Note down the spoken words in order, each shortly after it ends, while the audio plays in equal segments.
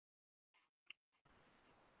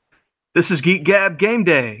This is Geek Gab Game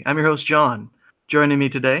Day. I'm your host, John. Joining me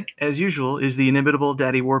today, as usual, is the inimitable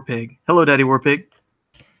Daddy Warpig. Hello, Daddy Warpig.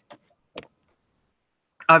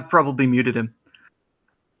 I've probably muted him.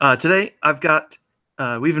 Today,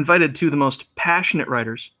 we've invited two of the most passionate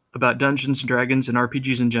writers about Dungeons & Dragons and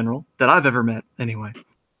RPGs in general that I've ever met, anyway.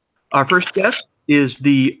 Our first guest is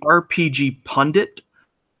the RPG Pundit,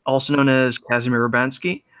 also known as Kazimir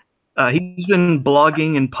Urbanski. He's been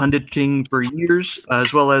blogging and punditing for years,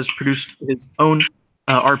 as well as produced his own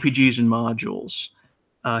RPGs and modules.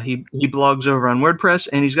 He blogs over on WordPress,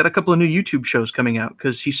 and he's got a couple of new YouTube shows coming out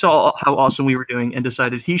because he saw how awesome we were doing and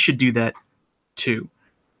decided he should do that too.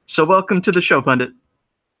 So welcome to the show, Pundit.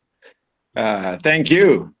 Thank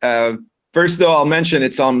you. First, though, I'll mention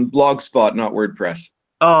it's on Blogspot, not WordPress.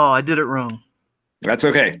 Oh, I did it wrong. That's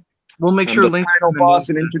okay. We'll make sure links. Final boss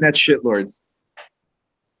in Internet Shitlords.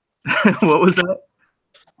 What was that?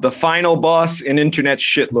 The final boss in Internet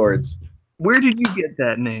Shitlords. Where did you get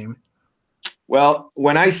that name? Well,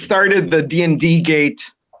 when I started the D&D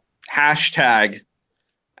Gate hashtag,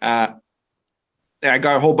 I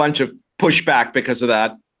got a whole bunch of pushback because of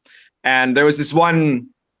that. And there was this one,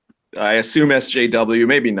 I assume SJW,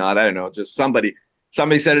 maybe not, I don't know, just somebody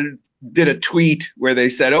did a tweet where they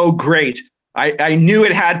said, oh, great. I knew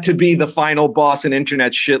it had to be the final boss in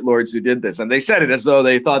Internet Shitlords who did this. And they said it as though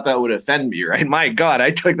they thought that would offend me, right? My God,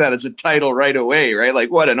 I took that as a title right away, right?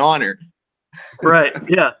 Like, what an honor. Right.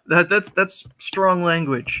 Yeah, that's strong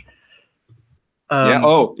language. Yeah.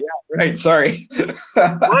 Oh, yeah. Right. Sorry.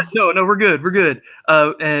 What? No, we're good. We're good.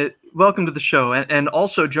 Welcome to the show. And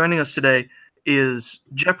also joining us today is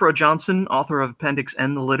Jeffro Johnson, author of Appendix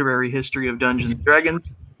N, The Literary History of Dungeons & Dragons.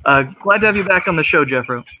 Glad to have you back on the show,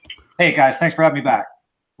 Jeffro. Hey, guys. Thanks for having me back.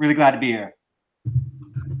 Really glad to be here.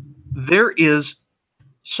 There is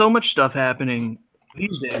so much stuff happening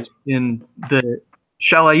these days in the,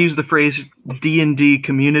 shall I use the phrase, D&D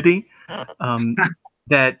community,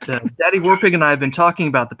 that Daddy Warpig and I have been talking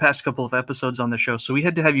about the past couple of episodes on the show. So we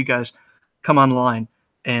had to have you guys come online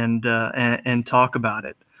and talk about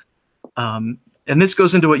it. And this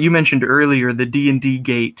goes into what you mentioned earlier, the D&D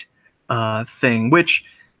Gate thing, which,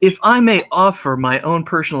 if I may offer my own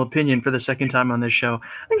personal opinion for the second time on this show,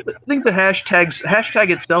 I think the hashtag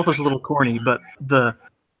itself is a little corny, but the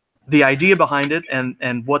idea behind it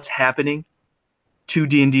and what's happening to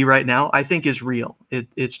D&D right now, I think is real.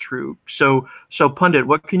 It's true. So Pundit,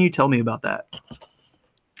 what can you tell me about that?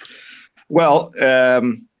 Well,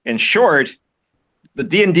 in short, the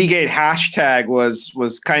D&D Gate hashtag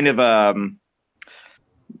was kind of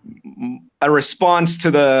a response to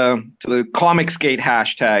the Comicsgate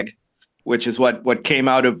hashtag, which is what came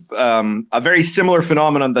out of a very similar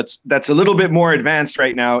phenomenon that's a little bit more advanced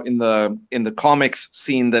right now in the comics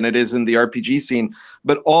scene than it is in the RPG scene,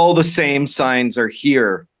 but all the same signs are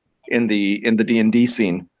here in the D&D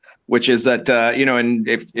scene, which is that and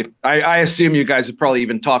if I assume you guys have probably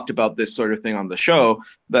even talked about this sort of thing on the show,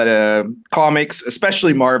 that comics,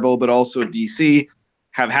 especially Marvel, but also DC,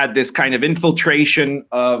 have had this kind of infiltration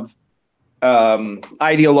of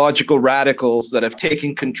ideological radicals that have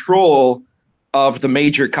taken control of the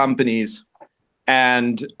major companies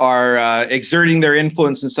and are exerting their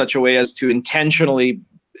influence in such a way as to intentionally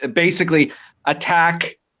basically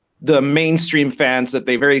attack the mainstream fans that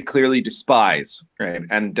they very clearly despise, right?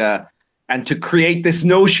 And to create this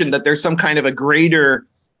notion that there's some kind of a greater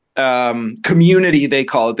community, they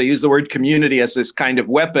call it. They use the word community as this kind of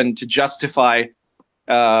weapon to justify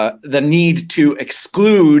the need to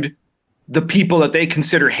exclude the people that they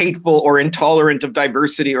consider hateful or intolerant of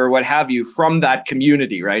diversity or what have you from that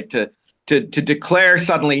community, right? To declare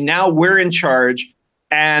suddenly, now we're in charge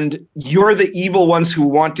and you're the evil ones who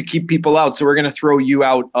want to keep people out. So we're going to throw you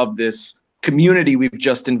out of this community we've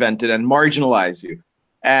just invented and marginalize you.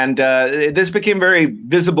 And this became very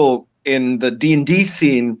visible in the D&D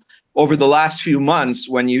scene over the last few months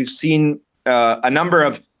when you've seen a number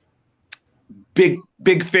of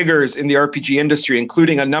big figures in the RPG industry,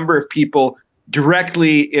 including a number of people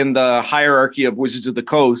directly in the hierarchy of Wizards of the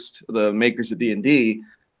Coast, the makers of D&D,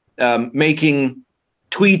 making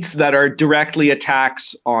tweets that are directly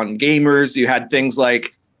attacks on gamers. You had things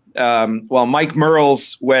like, Mike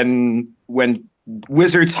Mearls, when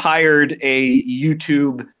Wizards hired a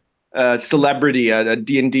YouTube celebrity, a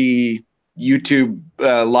D&D YouTube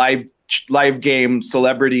live game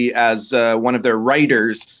celebrity as one of their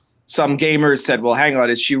writers, some gamers said, well, hang on,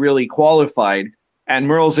 is she really qualified? And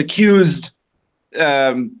Mearls accused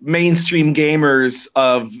mainstream gamers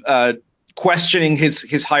of questioning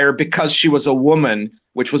his hire because she was a woman,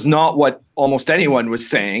 which was not what almost anyone was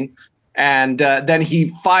saying. And then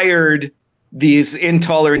he fired these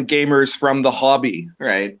intolerant gamers from the hobby,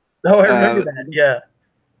 right? Oh, I remember that. Yeah.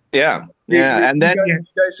 Yeah. You- Yeah. you- And then you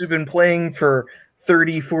guys have been playing for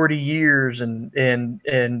 30, 40 years and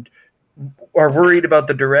are worried about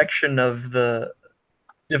the direction of the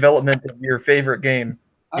development of your favorite game.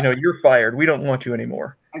 You're fired. We don't want you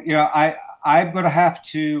anymore. I'm going to have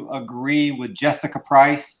to agree with Jessica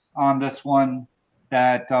Price on this one,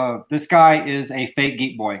 that this guy is a fake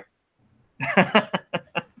Geek Boy.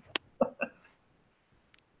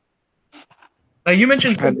 You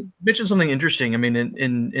mentioned something interesting. I mean,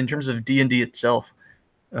 in terms of D&D itself,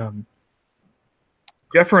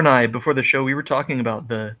 Jeff and I, before the show, we were talking about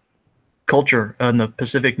the culture in the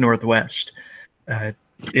Pacific Northwest.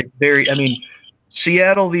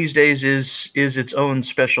 Seattle these days is its own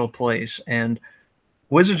special place, and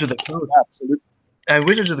Wizards of the Coast. absolutely.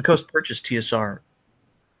 Wizards of the Coast purchased TSR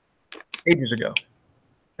ages ago.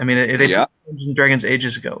 I mean, they purchased Dungeons and Dragons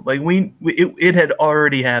ages ago. Like it had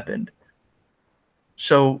already happened.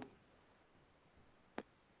 So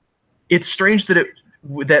it's strange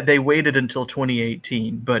that they waited until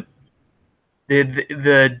 2018, but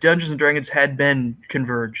the Dungeons and Dragons had been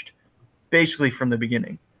converged basically from the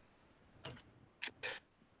beginning.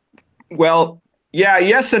 Well, yeah,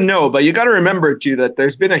 yes and no, but you got to remember too that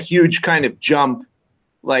there's been a huge kind of jump.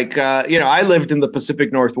 Like, I lived in the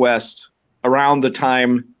Pacific Northwest around the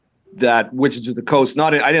time that Wizards of the Coast. I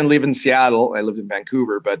didn't live in Seattle. I lived in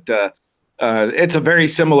Vancouver, but it's a very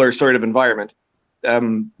similar sort of environment.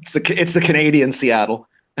 It's the Canadian Seattle,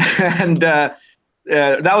 and that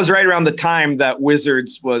was right around the time that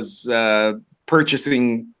Wizards was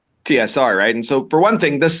purchasing TSR, right? And so, for one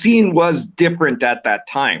thing, the scene was different at that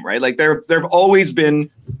time, right? Like there've always been,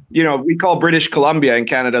 we call British Columbia in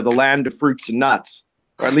Canada the land of fruits and nuts,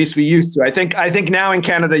 or at least we used to. I think now in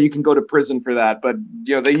Canada you can go to prison for that, but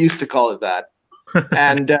they used to call it that.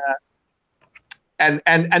 And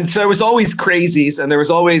and so there was always crazies, and there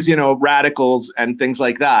was always radicals and things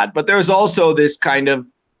like that. But there was also this kind of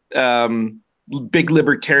big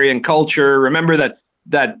libertarian culture. Remember that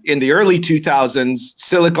in the early 2000s,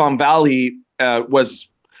 Silicon Valley was,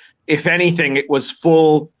 if anything, it was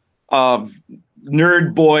full of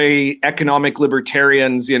nerd boy economic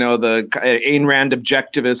libertarians, the Ayn Rand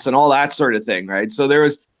objectivists and all that sort of thing, right? So there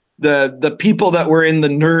was the people that were in the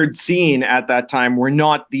nerd scene at that time were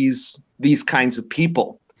not these kinds of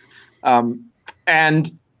people.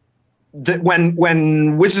 And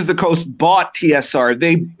when Wizards of the Coast bought TSR,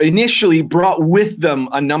 they initially brought with them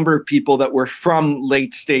a number of people that were from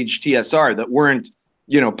late stage TSR that weren't,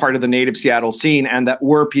 part of the native Seattle scene, and that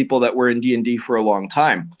were people that were in D&D for a long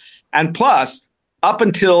time. And plus, up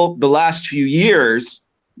until the last few years,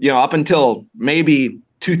 up until maybe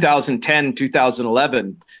 2010,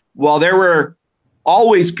 2011, while there were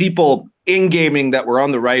always people in gaming that were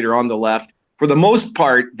on the right or on the left, for the most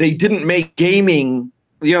part, they didn't make gaming.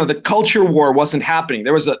 The culture war wasn't happening.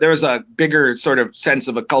 There was a bigger sort of sense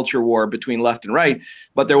of a culture war between left and right,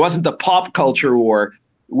 but there wasn't the pop culture war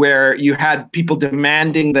where you had people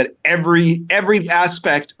demanding that every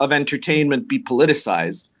aspect of entertainment be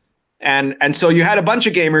politicized. And so you had a bunch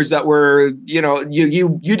of gamers that were, you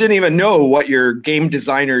didn't even know what your game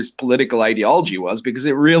designer's political ideology was, because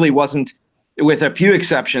it really wasn't, with a few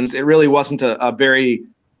exceptions, it really wasn't a very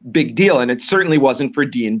big deal. And it certainly wasn't for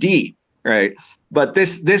D&D, right? But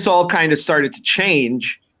this all kind of started to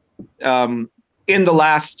change in the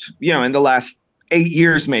last 8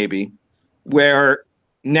 years, maybe, where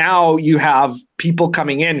now you have people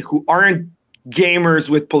coming in who aren't gamers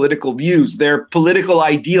with political views. They're political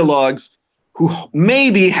ideologues who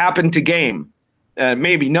maybe happen to game,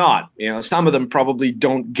 maybe not. Some of them probably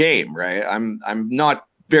don't game, right? I'm not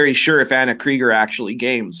very sure if Anna Krieger actually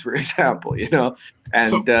games, for example.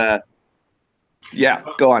 And go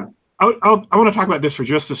on. I want to talk about this for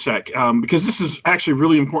just a sec, because this is actually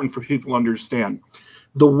really important for people to understand.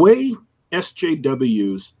 The way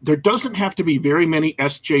SJWs, there doesn't have to be very many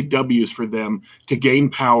SJWs for them to gain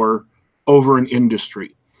power over an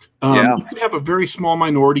industry. You can have a very small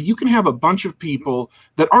minority. You can have a bunch of people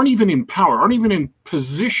that aren't even in power, aren't even in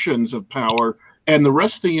positions of power, and the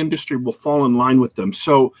rest of the industry will fall in line with them.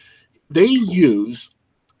 So they use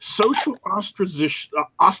social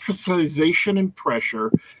ostracization and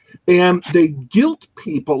pressure, and they guilt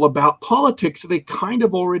people about politics that they kind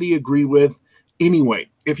of already agree with anyway.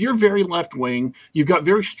 If you're very left-wing, you've got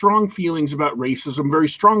very strong feelings about racism, very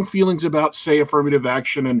strong feelings about, say, affirmative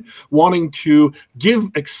action and wanting to give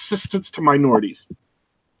assistance to minorities.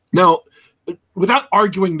 Now, without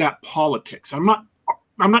arguing that politics, I'm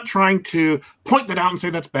not trying to point that out and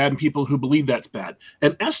say that's bad, and people who believe that's bad.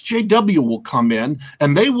 And SJW will come in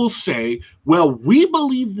and they will say, well, we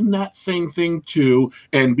believe in that same thing too,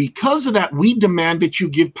 and because of that, we demand that you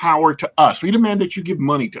give power to us. We demand that you give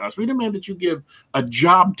money to us. We demand that you give a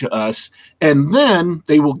job to us. And then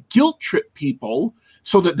they will guilt trip people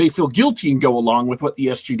so that they feel guilty and go along with what the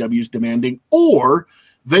SJW is demanding, or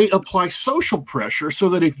they apply social pressure so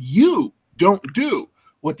that if you don't do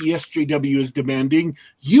what the SJW is demanding,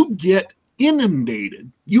 you get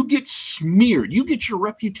inundated, you get smeared, you get your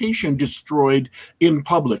reputation destroyed in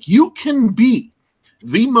public. You can be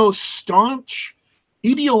the most staunch,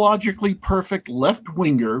 ideologically perfect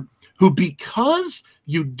left-winger who, because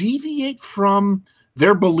you deviate from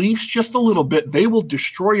their beliefs just a little bit, they will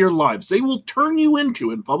destroy your lives. They will turn you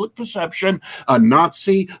into, in public perception, a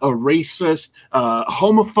Nazi, a racist, a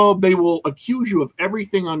homophobe. They will accuse you of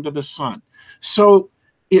everything under the sun. So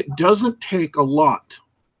it doesn't take a lot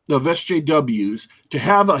of SJWs to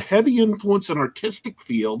have a heavy influence in artistic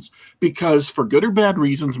fields, because for good or bad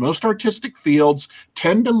reasons, most artistic fields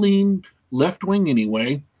tend to lean left-wing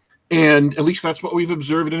anyway. And at least that's what we've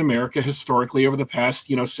observed in America historically over the past,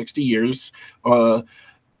 60 years.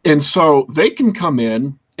 And so they can come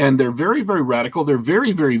in and they're very, very radical. They're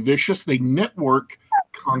very, very vicious. They network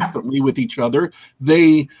constantly with each other.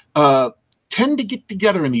 They tend to get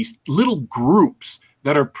together in these little groups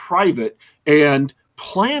that are private and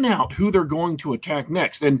plan out who they're going to attack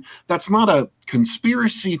next. And that's not a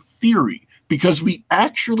conspiracy theory, because we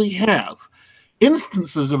actually have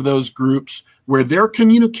instances of those groups where their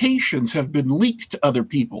communications have been leaked to other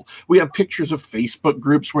people. We have pictures of Facebook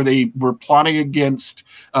groups where they were plotting against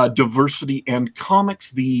diversity and comics,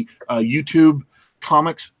 the YouTube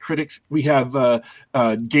comics critics. We have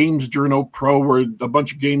Games Journal Pro, where a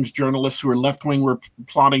bunch of games journalists who are left-wing were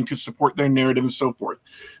plotting to support their narrative and so forth.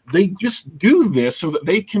 They just do this so that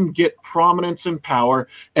they can get prominence and power,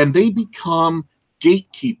 and they become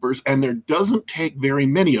gatekeepers, and there doesn't take very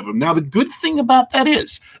many of them. Now, the good thing about that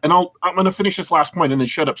is, and I'm going to finish this last point and then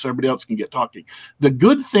shut up so everybody else can get talking. The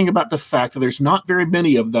good thing about the fact that there's not very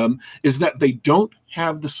many of them is that they don't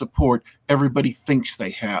have the support everybody thinks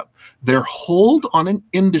they have. Their hold on an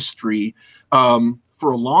industry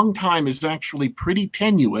for a long time is actually pretty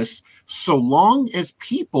tenuous, so long as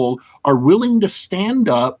people are willing to stand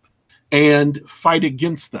up and fight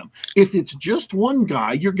against them. If it's just one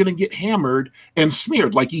guy, you're going to get hammered and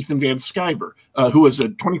smeared, like Ethan Van Sciver, who was a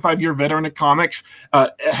 25-year veteran of comics,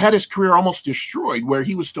 had his career almost destroyed where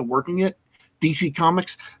he was still working at DC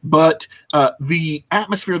Comics. But the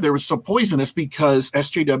atmosphere there was so poisonous because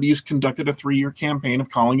SJWs conducted a 3-year campaign of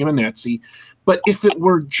calling him a Nazi. But if it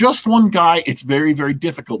were just one guy, it's very, very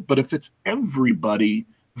difficult. But if it's everybody,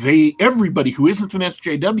 everybody who isn't an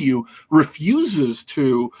SJW refuses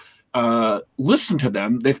to listen to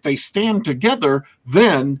them. If they stand together,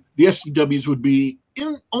 then the SJWs would be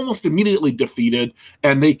almost immediately defeated,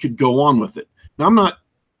 and they could go on with it. Now, I'm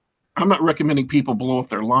not recommending people blow up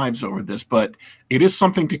their lives over this, but it is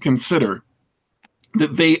something to consider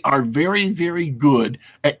that they are very, very good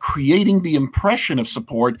at creating the impression of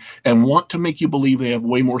support and want to make you believe they have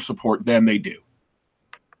way more support than they do.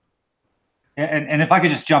 And if I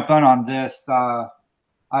could just jump in on this, the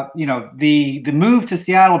move to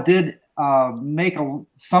Seattle did make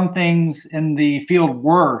some things in the field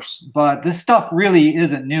worse, but this stuff really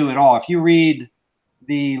isn't new at all. If you read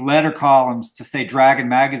the letter columns to, say, Dragon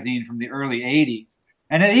Magazine from the early 80s,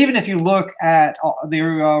 and even if you look at the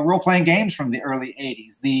role-playing games from the early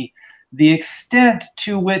 80s, the extent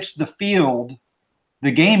to which the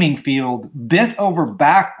gaming field, bent over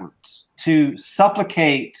backwards to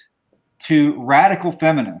supplicate to radical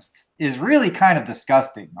feminists is really kind of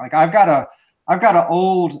disgusting. Like, I've got an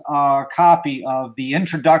old copy of the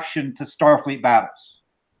Introduction to Starfleet Battles,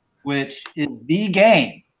 which is the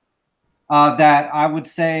game that I would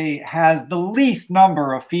say has the least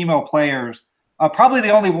number of female players. Probably the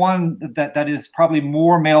only one that is probably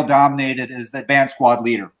more male dominated is Advanced Squad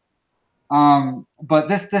Leader. But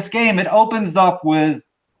this game, it opens up with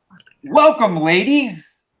 "Welcome,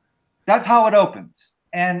 ladies." That's how it opens,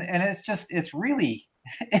 and it's really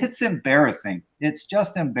embarrassing. It's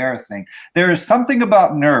just embarrassing. There is something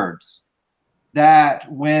about nerds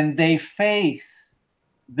that when they face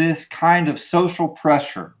this kind of social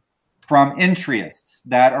pressure from entryists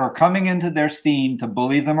that are coming into their scene to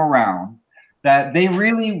bully them around, that they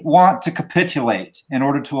really want to capitulate in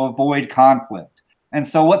order to avoid conflict. And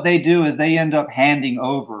so what they do is they end up handing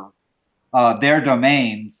over their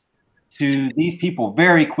domains to these people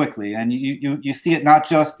very quickly. And you see it not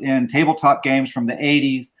just in tabletop games from the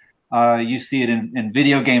 80s. You see it in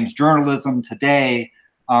video games journalism today.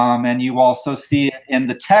 And you also see it in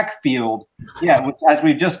the tech field. Yeah, which, as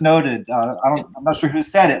we just noted, I'm not sure who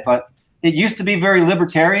said it, but it used to be very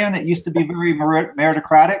libertarian. It used to be very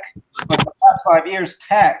meritocratic. But the past 5 years,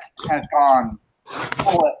 tech has gone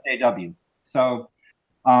full SJW. So,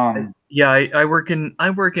 yeah, I work in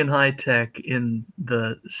high tech in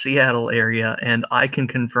the Seattle area, and I can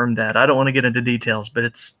confirm that. I don't want to get into details, but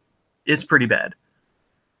it's pretty bad.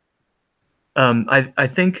 I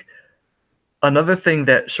think another thing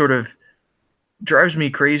that sort of drives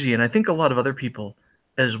me crazy, and I think a lot of other people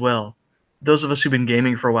as well, those of us who've been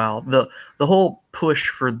gaming for a while, the whole push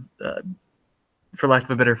for lack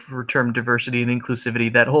of a better term, diversity and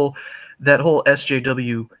inclusivity, that whole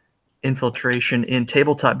SJW infiltration in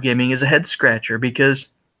tabletop gaming is a head scratcher, because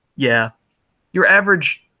yeah, your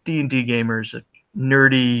average D&D gamer is a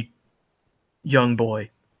nerdy young boy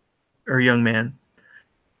or young man,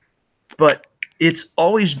 but it's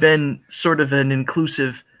always been sort of an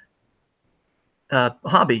inclusive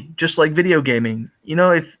hobby, just like video gaming. You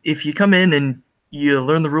know, if you come in and you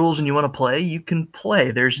learn the rules and you want to play, you can play.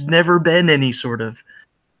 There's never been any sort of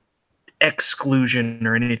exclusion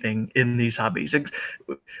or anything in these hobbies.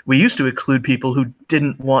 We used to exclude people who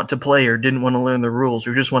didn't want to play or didn't want to learn the rules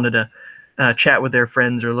or just wanted to chat with their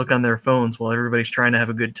friends or look on their phones while everybody's trying to have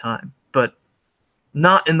a good time, but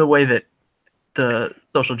not in the way that the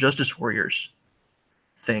social justice warriors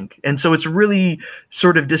think. And so it's really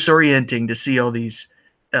sort of disorienting to see all these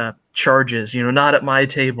charges, you know, not at my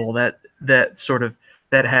table, that sort of,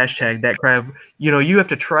 that hashtag, that cry of, you know, you have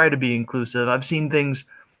to try to be inclusive. I've seen things,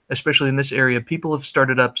 especially in this area, people have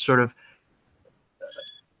started up sort of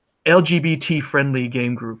LGBT friendly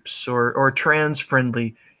game groups or trans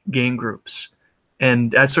friendly game groups.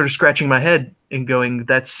 And I'm sort of scratching my head and going,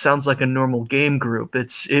 that sounds like a normal game group.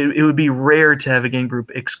 It would be rare to have a game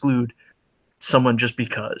group exclude someone just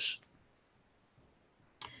because.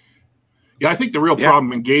 Yeah, I think the real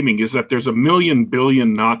problem in gaming is that there's a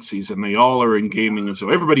billion Nazis, and they all are in gaming, and so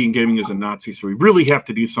everybody in gaming is a Nazi. So we really have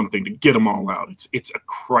to do something to get them all out. It's a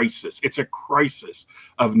crisis. It's a crisis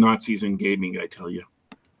of Nazis in gaming, I tell you.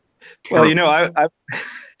 Well, you know,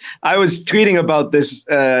 I was tweeting about this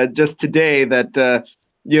just today that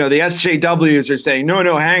you know, the SJWs are saying,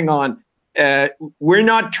 no, hang on, we're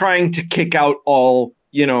not trying to kick out all,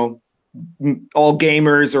 you know, all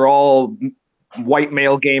gamers or all white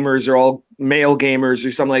male gamers or all male gamers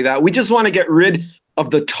or something like that. We just want to get rid of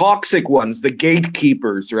the toxic ones, the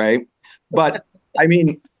gatekeepers, right? But I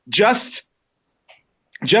mean, just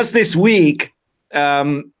this week,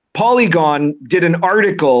 Polygon did an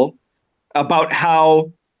article about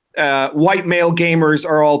how white male gamers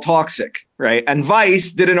are all toxic, right? And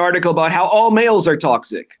Vice did an article about how all males are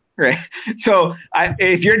toxic, right? So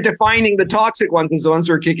if you're defining the toxic ones as the ones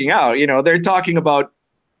who are kicking out, you know, they're talking about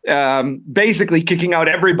basically kicking out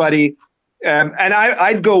everybody. And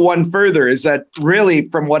I'd go one further, is that really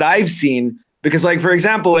from what I've seen, because like, for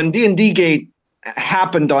example, when D&D Gate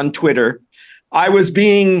happened on Twitter, I was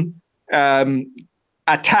being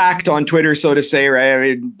attacked on Twitter, so to say, right? I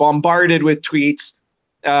mean, bombarded with tweets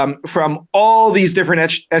from all these different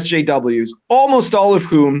SJWs, almost all of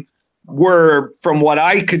whom were, from what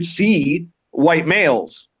I could see, white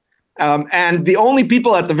males. And the only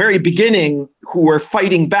people at the very beginning who were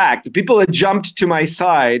fighting back, the people that jumped to my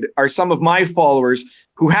side, are some of my followers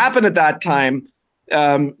who happened at that time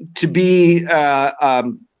to be a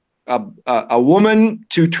woman,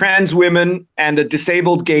 two trans women, and a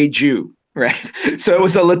disabled gay Jew, right? So it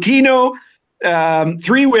was a Latino,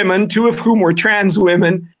 3 women, 2 of whom were trans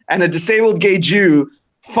women, and a disabled gay Jew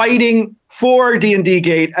fighting for D&D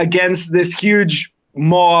Gate against this huge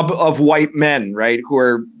mob of white men, right? Who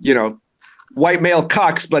are, you know, white male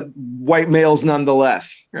cucks, but white males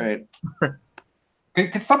nonetheless, right?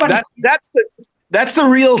 Could somebody? That's the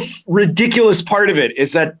real ridiculous part of it,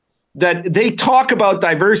 is that they talk about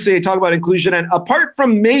diversity, they talk about inclusion, and apart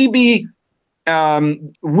from maybe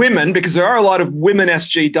women, because there are a lot of women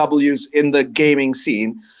SJWs in the gaming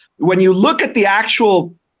scene, when you look at the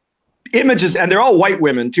actual images, and they're all white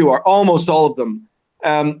women too, are almost all of them.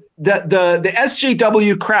 The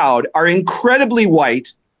SJW crowd are incredibly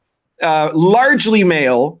white, largely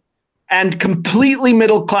male, and completely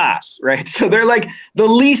middle class, right? So they're like the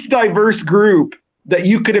least diverse group that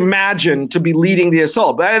you could imagine to be leading the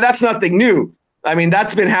assault. But that's nothing new. I mean,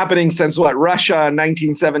 that's been happening since what, Russia in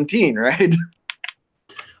 1917, right?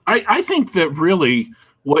 I think that really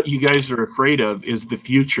what you guys are afraid of is the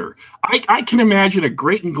future. I can imagine a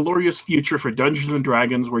great and glorious future for Dungeons &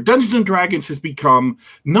 Dragons, where Dungeons & Dragons has become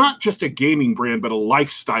not just a gaming brand, but a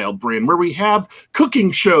lifestyle brand, where we have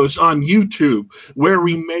cooking shows on YouTube, where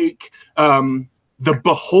we make the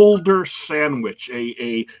Beholder sandwich,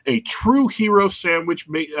 a true hero sandwich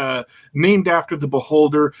named after the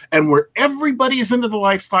Beholder, and where everybody is into the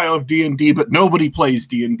lifestyle of D&D, but nobody plays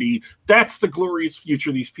D&D. That's the glorious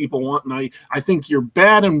future these people want, and I think you're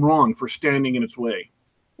bad and wrong for standing in its way.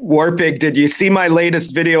 Warpig, did you see my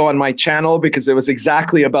latest video on my channel? Because it was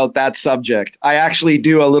exactly about that subject. I actually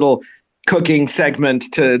do a little cooking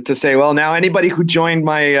segment to say, well, now anybody who joined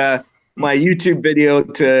my my YouTube video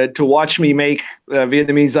to watch me make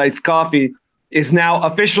Vietnamese iced coffee is now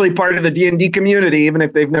officially part of the D&D community, even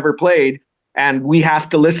if they've never played, and we have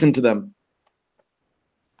to listen to them.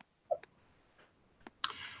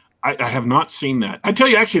 I have not seen that. I tell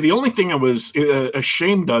you, actually, the only thing I was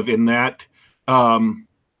ashamed of in that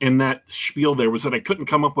spiel there was that I couldn't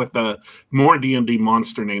come up with more D&D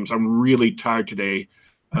monster names. I'm really tired today.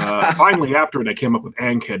 Finally, after it, I came up with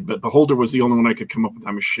Ankhead, but Beholder was the only one I could come up with.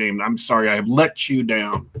 I'm ashamed. I'm sorry. I have let you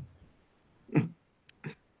down.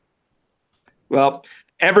 Well,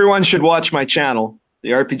 everyone should watch my channel,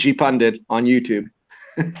 The RPG Pundit, on YouTube.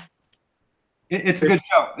 It's a good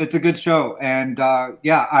show. It's a good show. And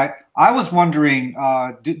yeah, I was wondering,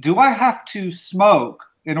 do I have to smoke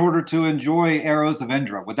in order to enjoy Arrows of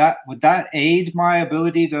Indra? Would that aid my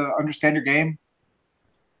ability to understand your game?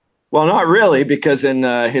 Well, not really, because in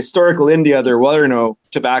historical India, there were no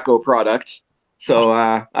tobacco products. So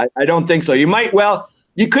I don't think so. You might, well,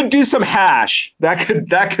 you could do some hash. That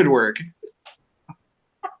could work.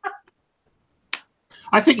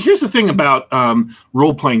 I think here's the thing about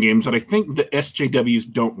role-playing games that I think the SJWs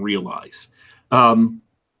don't realize.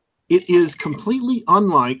 It is completely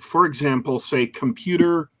unlike, for example, say,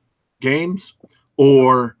 computer games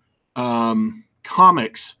or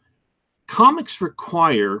comics. Comics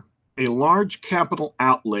require a large capital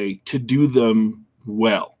outlay to do them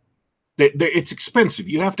well. It's expensive.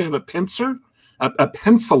 You have to have a penciler,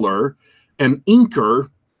 an inker,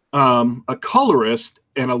 a colorist,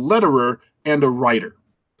 and a letterer, and a writer.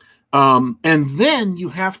 And then you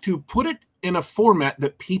have to put it in a format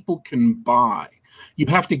that people can buy. You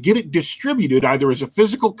have to get it distributed either as a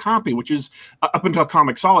physical copy, which is up until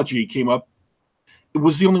Comixology came up, it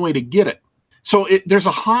was the only way to get it. So there's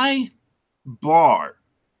a high bar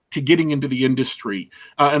to getting into the industry,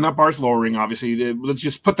 and that bar's lowering, obviously. Let's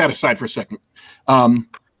just put that aside for a second. And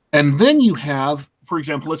then you have, for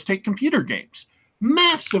example, let's take computer games.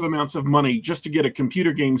 Massive amounts of money just to get a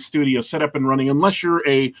computer game studio set up and running, unless you're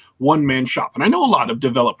a one-man shop. And I know a lot of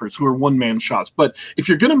developers who are one-man shops, but if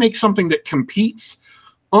you're going to make something that competes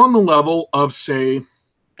on the level of, say,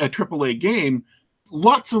 a AAA game,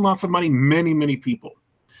 lots and lots of money, many, many people.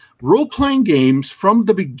 Role-playing games from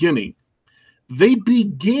the beginning, they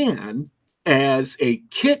began as a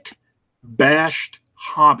kit-bashed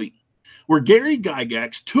hobby, where Gary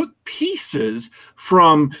Gygax took pieces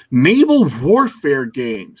from naval warfare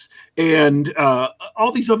games and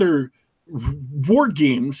all these other war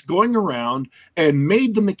games going around and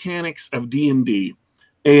made the mechanics of D&D.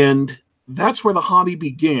 And that's where the hobby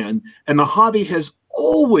began. And the hobby has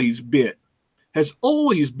always been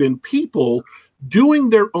people doing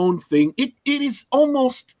their own thing. It is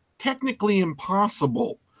almost technically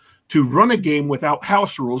impossible to run a game without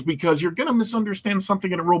house rules, because you're going to misunderstand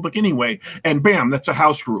something in a rulebook anyway, and bam, that's a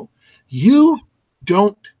house rule. You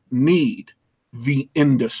don't need the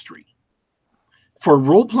industry. For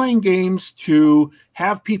role-playing games to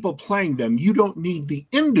have people playing them, you don't need the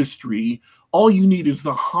industry. All you need is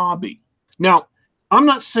the hobby. Now, I'm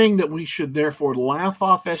not saying that we should therefore laugh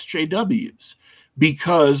off SJWs,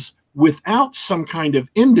 because without some kind of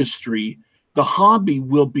industry, the hobby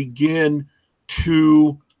will begin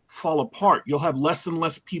to fall apart. You'll have less and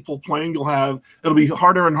less people playing. It'll be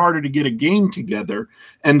harder and harder to get a game together.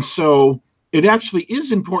 And so it actually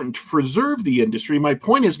is important to preserve the industry. My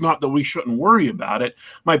point is not that we shouldn't worry about it.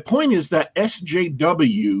 My point is that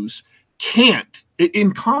SJWs can't,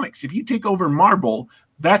 in comics, if you take over Marvel,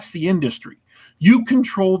 that's the industry. You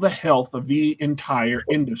control the health of the entire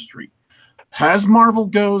industry. As Marvel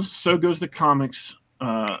goes, so goes the comics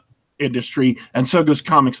industry, and so goes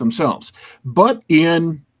comics themselves. But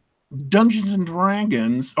in Dungeons and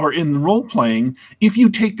Dragons, or in role-playing, if you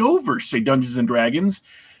take over, say, Dungeons and Dragons,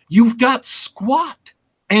 you've got squat.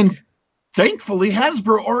 And thankfully,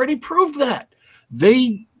 Hasbro already proved that.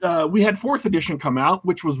 We had 4th edition come out,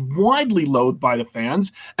 which was widely loathed by the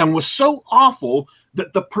fans and was so awful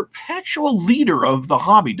that the perpetual leader of the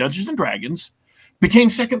hobby, Dungeons and Dragons, became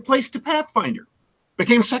second place to Pathfinder,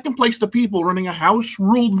 became second place to people running a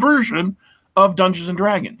house-ruled version of Dungeons and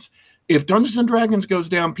Dragons. if Dungeons and Dragons goes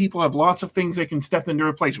down, people have lots of things they can step in to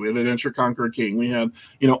replace. We have Adventure Conqueror King. We have,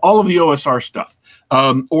 all of the OSR stuff,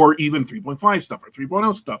 or even 3.5 stuff or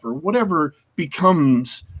 3.0 stuff or whatever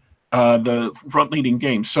becomes the front-leading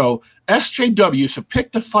game. So SJWs have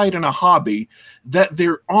picked a fight in a hobby that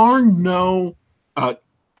there are no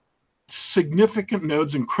significant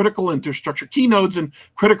nodes and critical infrastructure. Key nodes and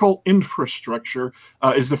critical infrastructure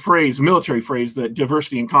is the military phrase that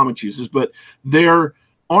Diversity in Comics uses, but there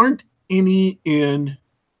aren't any in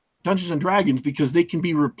Dungeons and Dragons because they can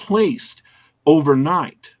be replaced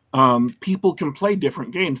overnight. People can play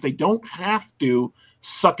different games. They don't have to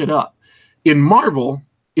suck it up. In Marvel,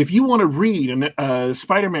 if you want to read a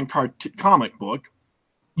Spider-Man comic book,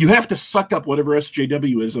 you have to suck up whatever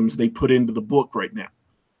SJW-isms they put into the book right now.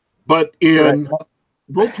 But in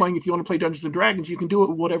role-playing, if you want to play Dungeons and Dragons, you can do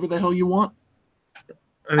it whatever the hell you want.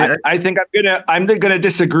 I think I'm gonna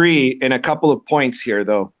disagree in a couple of points here,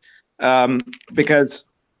 though, because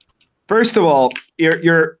first of all,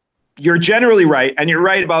 you're generally right, and you're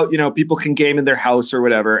right about people can game in their house or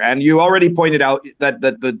whatever, and you already pointed out that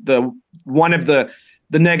the one of the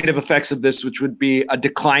negative effects of this, which would be a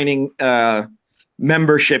declining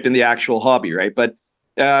membership in the actual hobby, right? But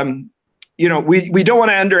we don't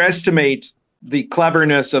want to underestimate the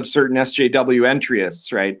cleverness of certain SJW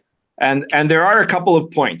entryists, right? And there are a couple of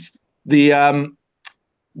points. The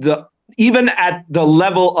even at the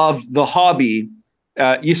level of the hobby,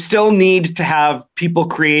 you still need to have people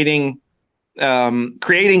creating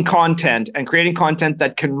content and creating content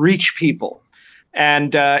that can reach people.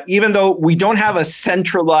 And even though we don't have a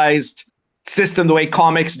centralized system the way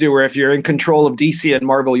comics do, where if you're in control of DC and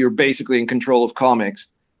Marvel, you're basically in control of comics.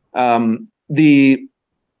 The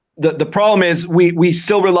problem is we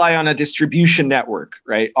still rely on a distribution network,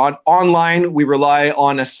 right? Online, we rely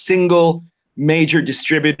on a single major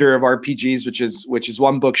distributor of RPGs, which is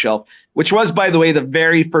One Bookshelf, which was, by the way, the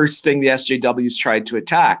very first thing the SJWs tried to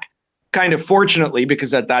attack. Kind of fortunately,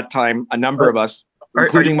 because at that time, a number of us,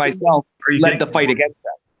 including myself, led the fight against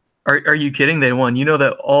that. Are you kidding? They won. You know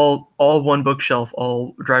that all One Bookshelf,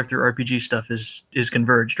 all drive-through RPG stuff is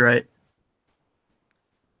converged, right?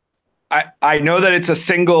 I know that it's a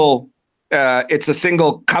single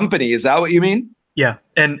company. Is that what you mean? Yeah,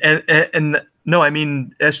 and no, I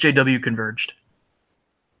mean SJW converged.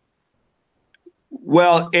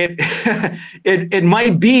 Well, it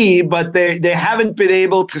might be, but they haven't been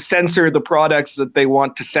able to censor the products that they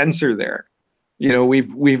want to censor there.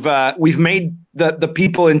 We've made the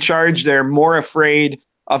people in charge there more afraid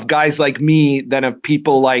of guys like me than of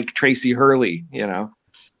people like Tracy Hurley.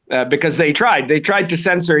 Because they tried to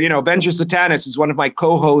censor, Benja Satanis is one of my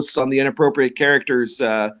co-hosts on the Inappropriate Characters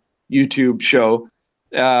YouTube show.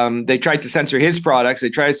 They tried to censor his products. They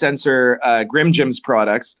tried to censor Grim Jim's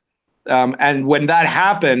products. And when that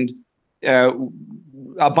happened, a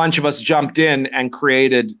bunch of us jumped in and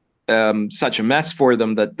created such a mess for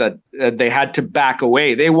them that they had to back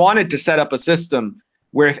away. They wanted to set up a system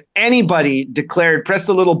where if anybody pressed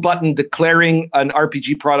a little button declaring an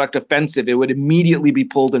RPG product offensive, it would immediately be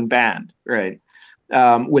pulled and banned, right?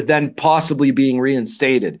 With then possibly being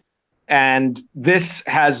reinstated. And this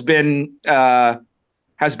has been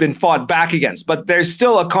fought back against. But there's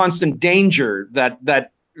still a constant danger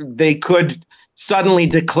that they could suddenly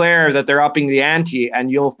declare that they're upping the ante,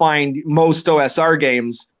 and you'll find most OSR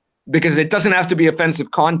games, because it doesn't have to be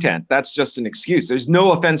offensive content. That's just an excuse. There's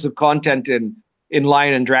no offensive content in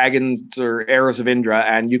Lion and Dragons or Arrows of Indra,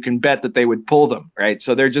 and you can bet that they would pull them, right?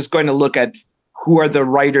 So they're just going to look at who are the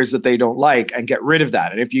writers that they don't like and get rid of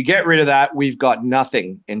that. And if you get rid of that, we've got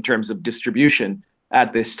nothing in terms of distribution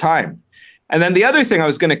at this time. And then the other thing I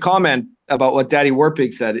was going to comment about what Daddy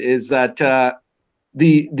Warpig said is that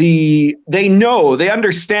they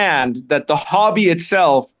understand that the hobby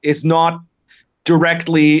itself is not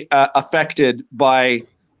directly affected by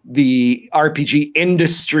the RPG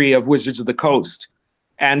industry of Wizards of the Coast.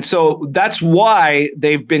 And so that's why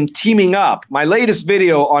they've been teaming up. My latest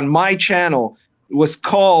video on my channel was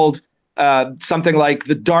called something like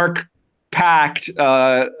the Dark Pact in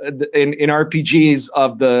RPGs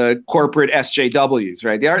of the corporate SJWs,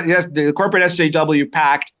 right? The corporate SJW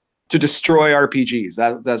pact to destroy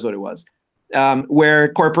RPGs. That's what it was.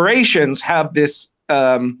 Where corporations have this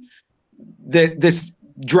this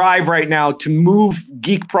drive right now to move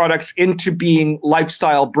geek products into being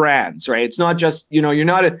lifestyle brands, right? It's not just, you're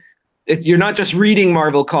not just reading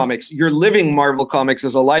Marvel Comics, you're living Marvel Comics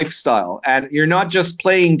as a lifestyle. And you're not just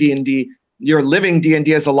playing D&D, you're living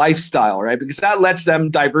D&D as a lifestyle, right? Because that lets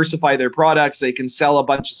them diversify their products. They can sell a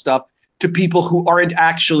bunch of stuff to people who aren't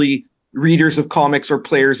actually readers of comics or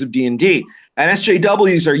players of D&D. And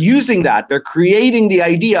SJWs are using that. They're creating the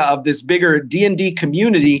idea of this bigger D&D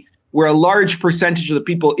community where a large percentage of the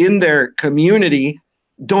people in their community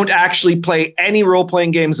don't actually play any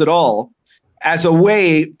role-playing games at all, as a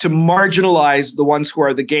way to marginalize the ones who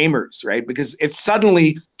are the gamers, right? Because if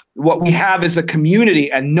suddenly what we have is a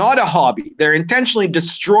community and not a hobby, they're intentionally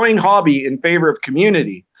destroying hobby in favor of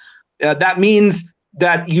community. That means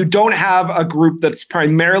that you don't have a group that's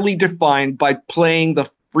primarily defined by playing the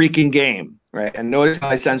freaking game, right? And notice how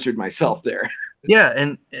I censored myself there. Yeah,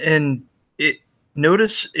 and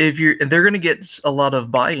notice they're going to get a lot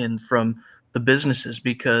of buy-in from the businesses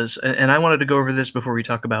because, and I wanted to go over this before we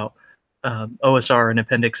talk about OSR and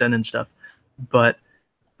Appendix N and stuff, but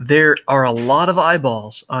there are a lot of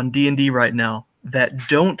eyeballs on D&D right now that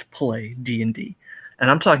don't play D&D. And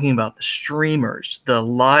I'm talking about the streamers, the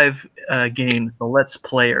live games, the Let's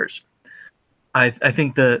Players. I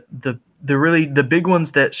think the big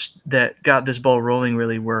ones that got this ball rolling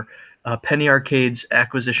really were Penny Arcade's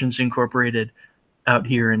Acquisitions Incorporated out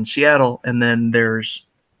here in Seattle, and then there's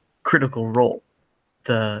Critical Role.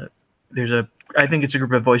 I think it's a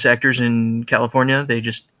group of voice actors in California. They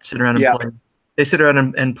just sit around and play. They sit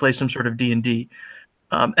around and play some sort of D&D,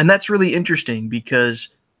 and that's really interesting because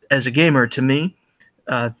as a gamer, to me,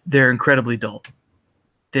 they're incredibly dull.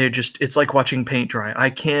 It's like watching paint dry. I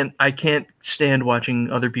can't stand watching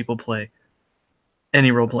other people play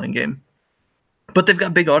any role-playing game. But they've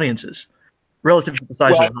got big audiences relative to the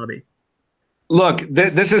size of the hobby. Look,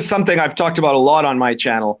 this is something I've talked about a lot on my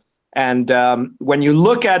channel. And when you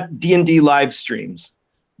look at D&D live streams,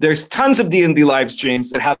 there's tons of D&D live streams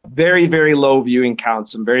that have very, very low viewing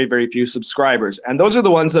counts and very, very few subscribers. And those are the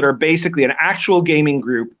ones that are basically an actual gaming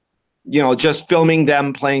group, just filming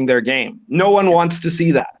them playing their game. No one wants to see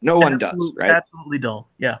that. No one does, right? Absolutely dull.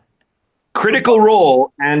 Yeah. Critical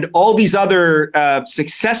Role and all these other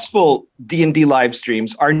successful D&D live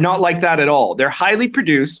streams are not like that at all. They're highly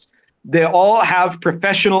produced. They all have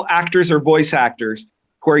professional actors or voice actors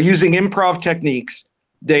who are using improv techniques.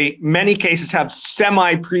 They, many cases, have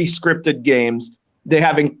semi-pre-scripted games. They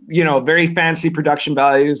have, very fancy production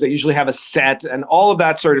values. They usually have a set and all of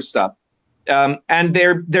that sort of stuff. And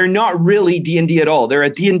they're not really D&D at all. They're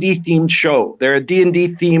a D&D themed show. They're a D&D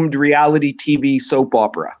themed reality TV soap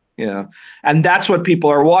opera. And that's what people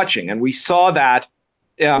are watching. And we saw that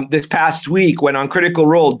this past week when on Critical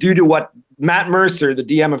Role, due to what Matt Mercer, the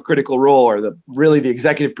DM of Critical Role, or the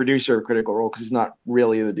executive producer of Critical Role, because he's not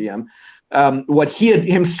really the DM, what he had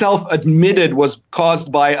himself admitted was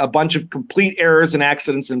caused by a bunch of complete errors and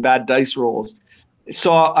accidents and bad dice rolls.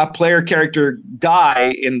 Saw a player character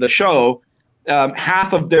die in the show.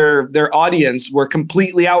 Half of their audience were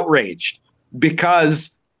completely outraged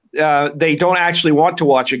because they don't actually want to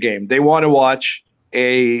watch a game. They want to watch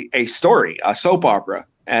a story, a soap opera.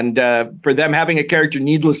 And for them, having a character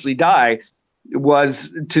needlessly die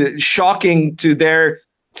was shocking to their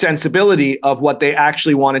sensibility of what they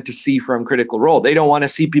actually wanted to see from Critical Role. They don't want to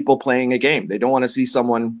see people playing a game. They don't want to see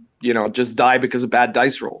someone, just die because of bad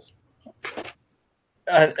dice rolls.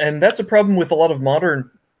 And that's a problem with a lot of modern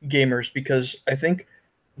gamers, because I think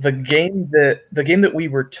the game that we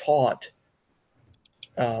were taught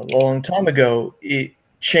a long time ago, it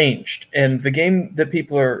changed, and the game that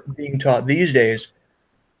people are being taught these days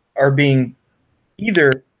are being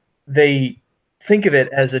either they think of it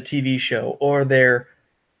as a TV show, or they're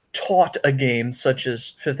taught a game such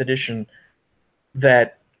as 5th edition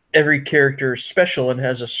that every character is special and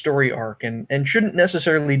has a story arc and shouldn't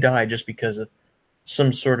necessarily die just because of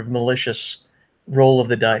some sort of malicious roll of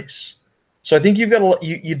the dice. So I think you've got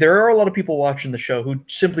there are a lot of people watching the show who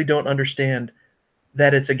simply don't understand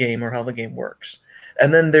that it's a game or how the game works.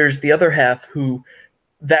 And then there's the other half who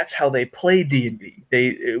that's how they play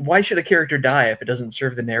D&D. Why should a character die if it doesn't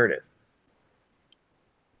serve the narrative?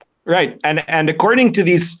 Right. And according to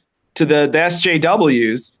the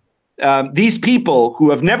SJWs, these people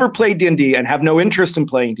who have never played D&D and have no interest in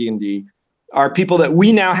playing D&D are people that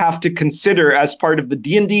we now have to consider as part of the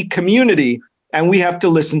D&D community, and we have to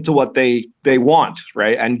listen to what they want,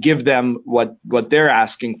 right? And give them what they're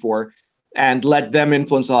asking for, and let them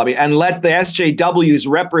influence the hobby, and let the SJWs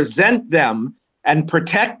represent them and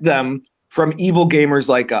protect them from evil gamers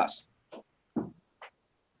like us.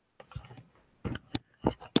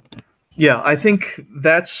 Yeah, I think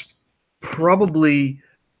that's probably,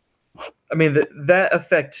 that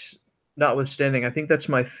effect notwithstanding, I think that's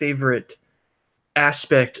my favorite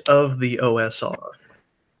aspect of the OSR,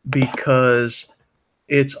 because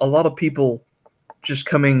it's a lot of people just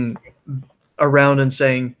coming around and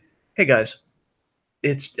saying, hey guys,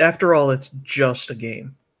 after all, it's just a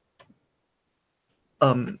game.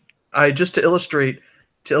 Just to illustrate,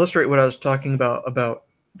 to illustrate what I was talking about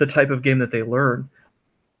the type of game that they learn,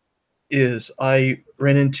 is I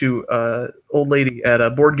ran into an old lady at a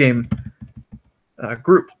board game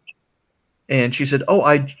group, and she said, "Oh,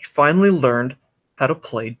 I finally learned how to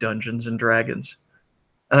play Dungeons and Dragons."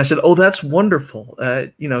 And I said, "Oh, that's wonderful.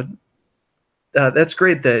 That's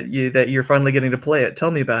great that you're finally getting to play it.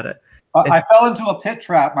 Tell me about it." I fell into a pit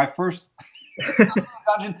trap my first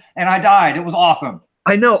dungeon, and I died. It was awesome.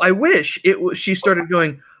 I know. I wish it was. She started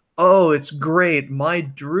going, "Oh, it's great. My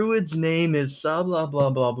druid's name is blah blah blah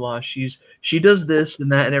blah blah. She does this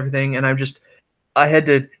and that and everything." And I had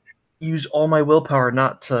to use all my willpower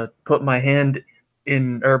not to put my hand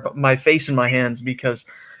in, or my face in my hands, because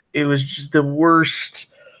it was just the worst.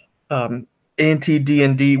 Anti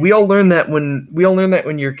D&D. We all learn that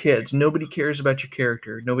when you're kids. Nobody cares about your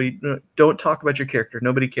character. Don't talk about your character.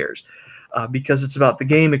 Nobody cares, because it's about the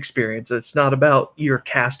game experience. It's not about your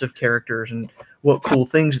cast of characters and what cool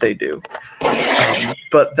things they do.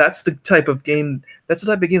 But that's the type of game. That's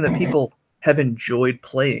the type of game that people have enjoyed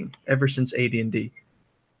playing ever since AD&D,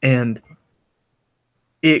 and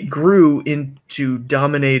it grew into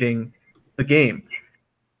dominating the game,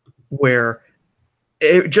 where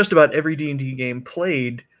just about every D&D game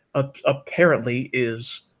played apparently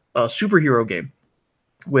is a superhero game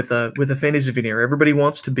with a fantasy veneer. Everybody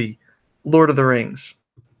wants to be Lord of the Rings,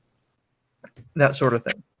 that sort of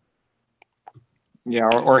thing. Yeah,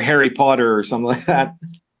 or Harry Potter or something like that.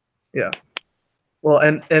 Yeah. Well,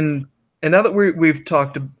 and now that we've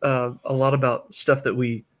talked a lot about stuff that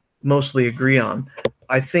we mostly agree on,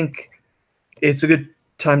 I think it's a good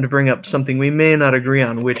time to bring up something we may not agree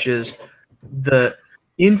on, which is the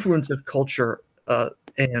influence of culture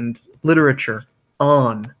and literature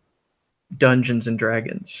on Dungeons and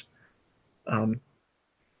Dragons.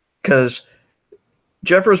 Because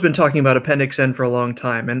Jeffro's been talking about Appendix N for a long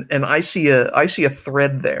time, and I see a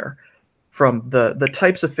thread there from the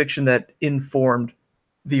types of fiction that informed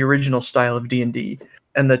the original style of D&D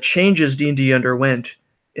and the changes D&D underwent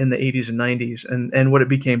in the 80s and 90s and what it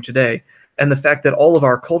became today, and the fact that all of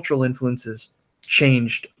our cultural influences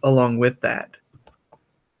changed along with that.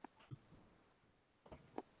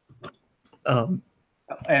 And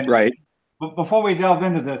right. Before we delve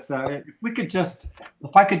into this, if we could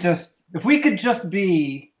just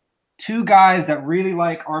be two guys that really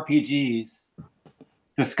like RPGs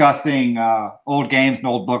discussing old games and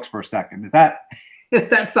old books for a second. Is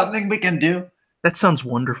that something we can do? That sounds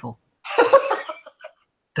wonderful.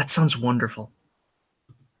 That sounds wonderful.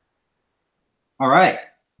 All right.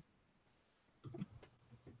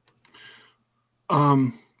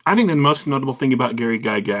 I think the most notable thing about Gary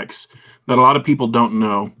Gygax that a lot of people don't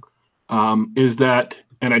know is that,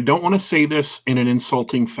 and I don't want to say this in an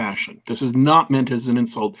insulting fashion. This is not meant as an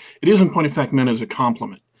insult. It is, in point of fact, meant as a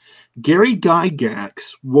compliment. Gary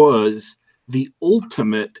Gygax was the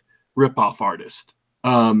ultimate ripoff artist.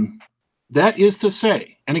 That is to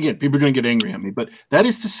say, and again, people are going to get angry at me, but that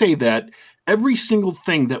is to say that every single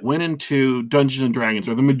thing that went into Dungeons and Dragons,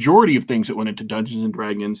 or the majority of things that went into Dungeons and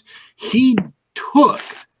Dragons, he took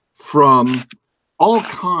from all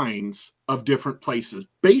kinds of different places.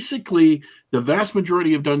 Basically, the vast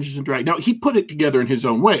majority of Dungeons and Dragons, now he put it together in his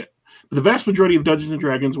own way, but the vast majority of Dungeons and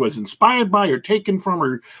Dragons was inspired by or taken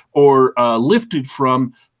from or lifted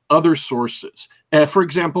from other sources. For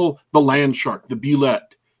example, the land shark, the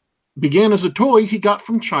Bulette, began as a toy he got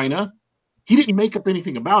from China. He didn't make up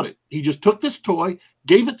anything about it. He just took this toy,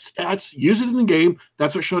 gave it stats, used it in the game.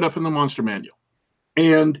 That's what showed up in the monster manual.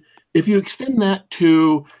 And if you extend that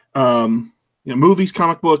to movies,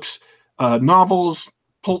 comic books, novels,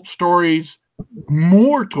 pulp stories,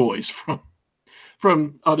 more toys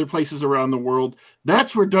from other places around the world,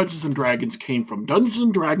 that's where Dungeons and Dragons came from. Dungeons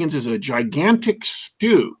and Dragons is a gigantic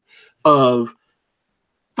stew of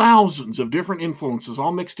thousands of different influences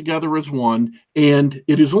all mixed together as one, and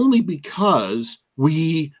it is only because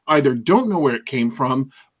we either don't know where it came from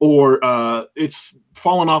or it's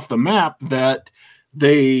fallen off the map that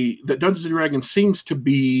Dungeons and Dragons seems to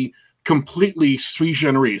be completely sui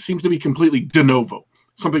generis, seems to be completely de novo,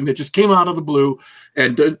 something that just came out of the blue,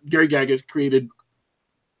 and Gary Gygax created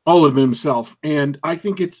all of it himself. And I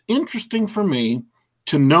think it's interesting for me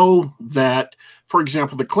to know that, for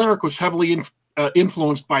example, The Cleric was heavily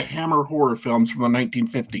influenced by Hammer horror films from the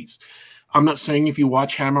 1950s. I'm not saying if you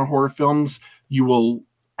watch Hammer horror films, you will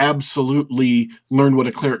absolutely learn what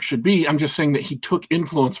a cleric should be. I'm just saying that he took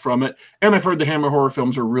influence from it. And I've heard the Hammer horror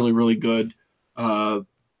films are really, really good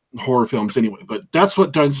horror films anyway. But that's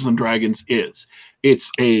what Dungeons and Dragons is.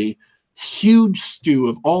 It's a huge stew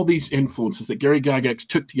of all these influences that Gary Gygax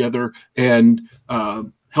took together and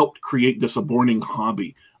helped create this aborting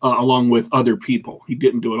hobby. along with other people. He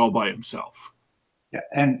didn't do it all by himself. Yeah,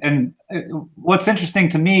 and what's interesting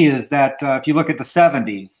to me is that if you look at the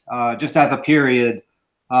 70s, just as a period,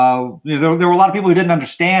 there were a lot of people who didn't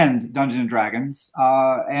understand Dungeons and Dragons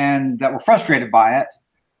and that were frustrated by it.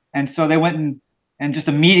 And so they went and just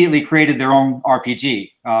immediately created their own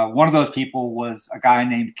RPG. One of those people was a guy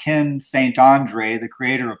named Ken St. Andre, the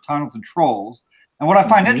creator of Tunnels and Trolls. And what I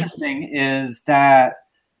find interesting is that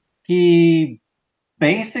he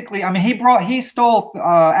basically, I mean, he stole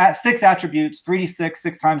 6 attributes, 3d6,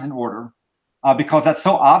 6 times in order, because that's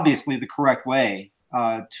so obviously the correct way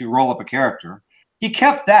to roll up a character. He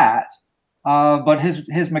kept that, but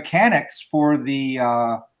his mechanics for the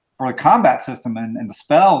combat system and the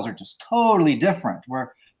spells are just totally different.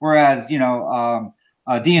 Whereas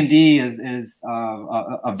D&D is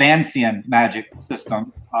a Vancian magic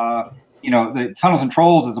system. The Tunnels and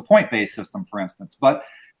Trolls is a point-based system, for instance. But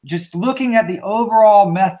just looking at the overall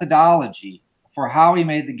methodology for how he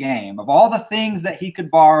made the game, of all the things that he could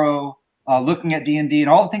borrow, looking at D&D and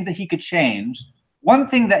all the things that he could change, one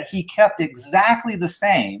thing that he kept exactly the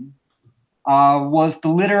same was the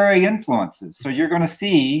literary influences. So you're going to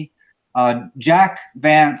see Jack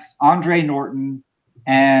Vance, Andre Norton,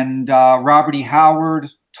 and Robert E. Howard,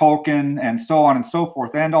 Tolkien, and so on and so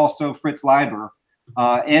forth, and also Fritz Leiber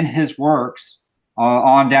in his works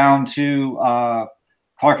on down to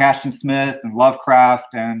Clark Ashton Smith and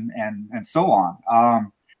Lovecraft and so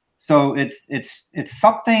on. So it's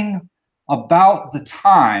something about the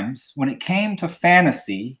times when it came to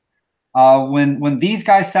fantasy, when these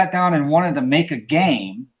guys sat down and wanted to make a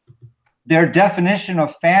game, their definition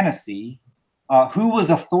of fantasy, who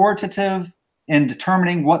was authoritative in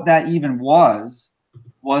determining what that even was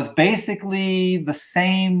basically the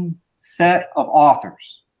same set of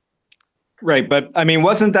authors. Right, but I mean,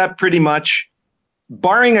 wasn't that pretty much,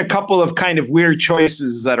 barring a couple of kind of weird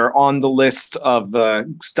choices that are on the list of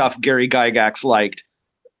stuff Gary Gygax liked,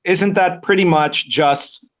 isn't that pretty much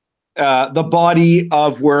just the body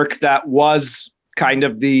of work that was kind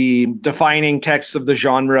of the defining text of the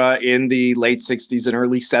genre in the late 60s and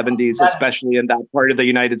early 70s, especially in that part of the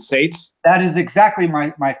United States? That is exactly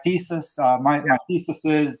my thesis. My thesis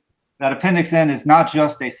is that Appendix N is not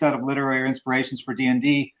just a set of literary inspirations for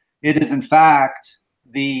D&D. It is, in fact,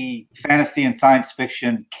 the fantasy and science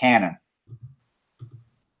fiction canon.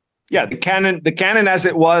 Yeah, the canon as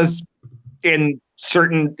it was in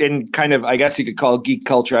kind of, I guess you could call it geek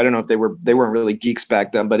culture. I don't know if they weren't really geeks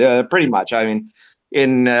back then, but pretty much. I mean,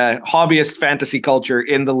 in hobbyist fantasy culture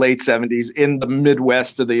in the late 70s in the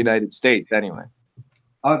Midwest of the United States, anyway.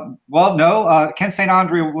 Well, no, Ken St.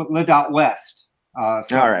 Andre lived out west.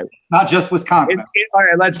 So all right, not just Wisconsin. All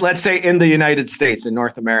right, let's say in the United States, in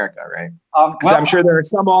North America, right? Well, I'm sure there are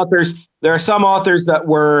some authors that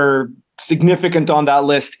were significant on that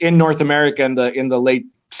list in North America in the late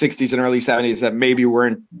 60s and early 70s that maybe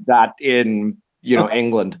weren't that in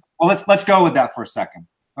England. Well, let's go with that for a second.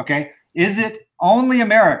 Okay, is it only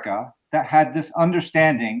America that had this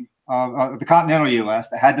understanding of the continental U.S.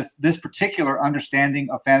 that had this particular understanding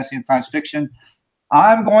of fantasy and science fiction?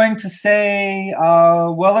 I'm going to say,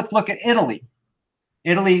 well, let's look at Italy.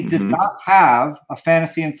 Italy did not have a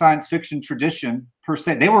fantasy and science fiction tradition per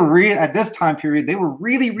se. They were at this time period, they were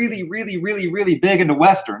really, really, really, really, really big into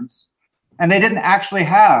Westerns, and they didn't actually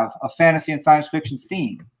have a fantasy and science fiction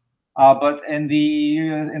scene. But in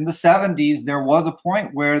the 70s, there was a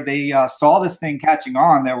point where they saw this thing catching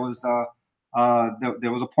on. There was a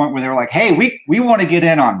point where they were like, "Hey, we want to get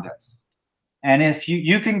in on this." And if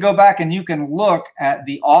you can go back and you can look at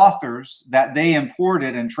the authors that they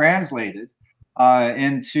imported and translated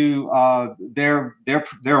into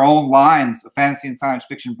their own lines of fantasy and science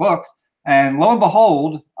fiction books, and lo and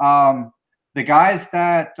behold, the guys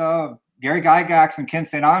that Gary Gygax and Ken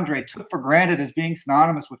St. Andre took for granted as being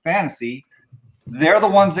synonymous with fantasy, they're the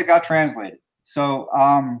ones that got translated. So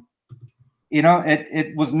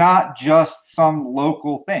it was not just some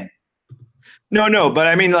local thing. No, but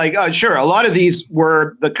I mean, sure, a lot of these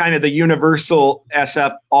were the kind of the universal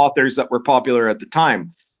SF authors that were popular at the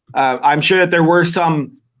time. I'm sure that there were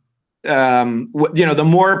some, the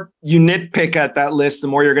more you nitpick at that list, the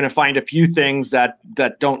more you're going to find a few things that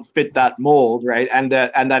don't fit that mold, right? And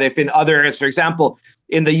that if in other areas, for example,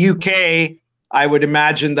 in the UK, I would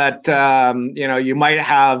imagine that, you might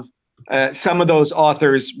have some of those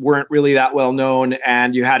authors weren't really that well known,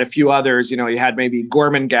 and you had a few others. You had maybe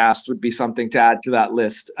Gormenghast would be something to add to that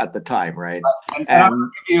list at the time, right? And I'm going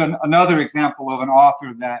to give you another example of an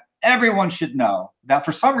author that everyone should know, that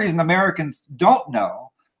for some reason Americans don't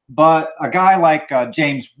know, but a guy like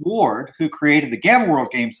James Ward, who created the Gamma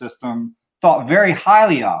World game system, thought very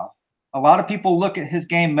highly of. a lot of people look at his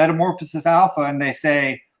game Metamorphosis Alpha and they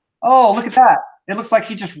say, oh, look at that. It looks like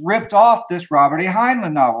he just ripped off this Robert A.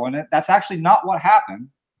 Heinlein novel. And that's actually not what happened.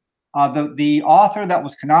 The author that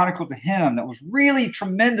was canonical to him, that was really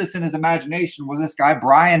tremendous in his imagination, was this guy,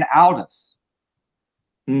 Brian Aldiss.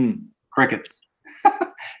 Crickets.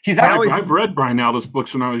 I've read Brian Aldiss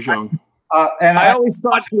books when I was young. And I always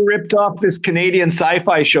thought he ripped off this Canadian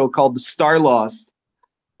sci-fi show called The Star Lost.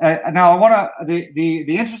 Now, I want to.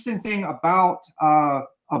 The interesting thing about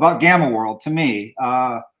Gamma World to me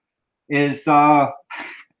is I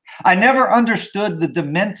never understood the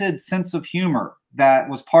demented sense of humor that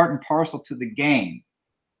was part and parcel to the game.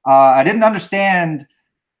 I didn't understand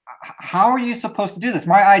how are you supposed to do this.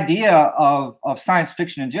 My idea of science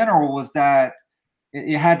fiction in general was that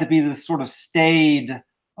it had to be this sort of staid,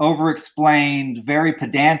 over-explained, very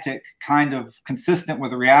pedantic, kind of consistent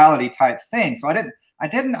with reality type thing. So I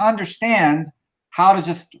didn't understand how to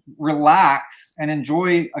just relax and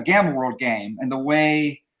enjoy a Gamma World game in the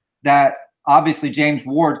way that obviously James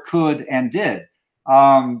Ward could and did.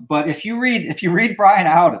 But if you read Brian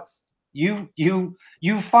Aldiss,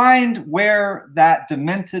 you find where that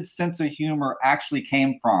demented sense of humor actually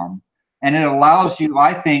came from. And it allows you,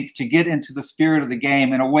 I think, to get into the spirit of the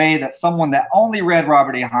game in a way that someone that only read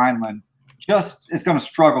Robert A. Heinlein just is going to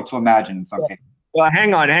struggle to imagine in some cases. Well,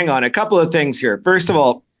 hang on. A couple of things here. First of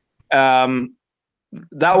all,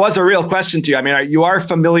 that was a real question to you. I mean, you are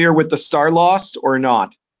familiar with The Star Lost or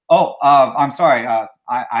not? Oh, I'm sorry. I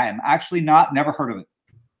am actually not. Never heard of it.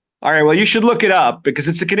 All right. Well, you should look it up because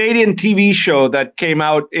it's a Canadian TV show that came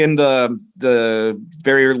out in the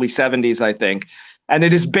very early 70s, I think. And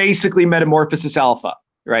it is basically Metamorphosis Alpha,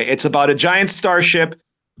 right? It's about a giant starship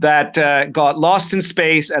that got lost in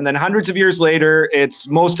space, and then hundreds of years later,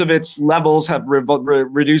 most of its levels have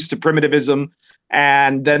reduced to primitivism.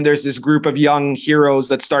 And then there's this group of young heroes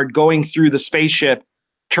that start going through the spaceship,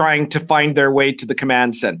 trying to find their way to the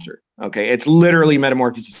command center. Okay, it's literally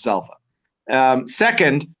Metamorphosis Alpha.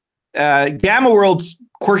 Second, Gamma World's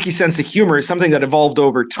quirky sense of humor is something that evolved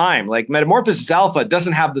over time. Like Metamorphosis Alpha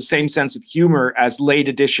doesn't have the same sense of humor as late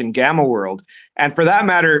edition Gamma World. And for that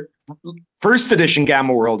matter, first edition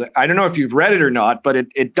Gamma World, I don't know if you've read it or not, but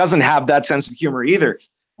it doesn't have that sense of humor either.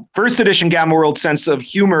 First edition Gamma World sense of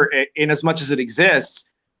humor, in as much as it exists,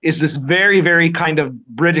 is this very, very kind of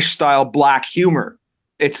British style black humor.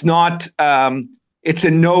 It's not, it's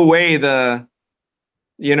in no way the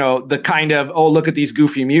kind of, oh, look at these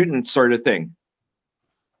goofy mutants sort of thing.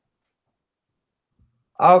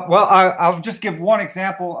 Well, I'll just give one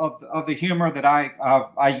example of the humor that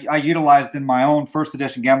I utilized in my own first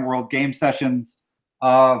edition Gamma World game sessions.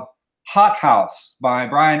 Hot House by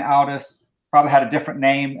Brian Aldiss, probably had a different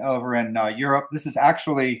name over in Europe. This is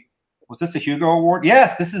actually, was this a Hugo Award?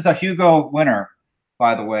 Yes, this is a Hugo winner,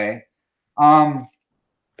 by the way.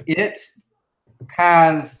 It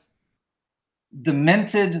has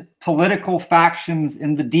demented political factions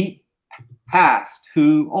in the deep past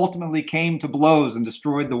who ultimately came to blows and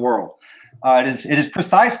destroyed the world. It is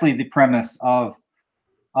precisely the premise of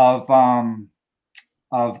the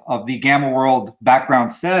Gamma World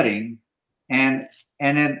background setting, and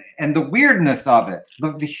the weirdness of it,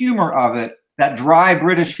 the humor of it, that dry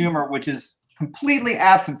British humor, which is completely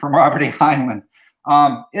absent from Robert A. Heinlein.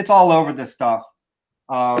 It's all over this stuff.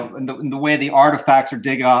 In the way the artifacts are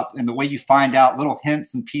dig up, and the way you find out little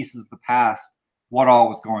hints and pieces of the past, what all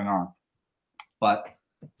was going on. But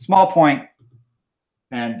small point,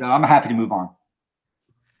 and I'm happy to move on.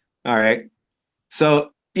 All right. So,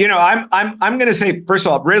 I'm going to say, first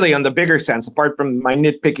of all, really on the bigger sense, apart from my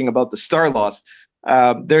nitpicking about the Star Lost,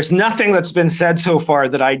 there's nothing that's been said so far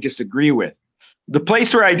that I disagree with. The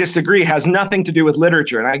place where I disagree has nothing to do with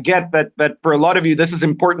literature. And I get that for a lot of you, this is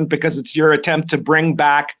important because it's your attempt to bring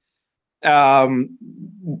back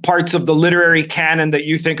parts of the literary canon that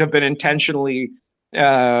you think have been intentionally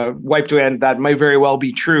wiped away, and that may very well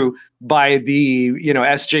be true by the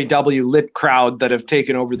SJW lit crowd that have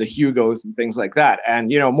taken over the Hugos and things like that. And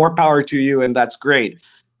more power to you, and that's great.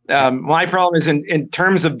 My problem is in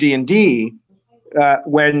terms of D&D,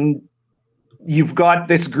 when you've got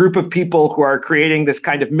this group of people who are creating this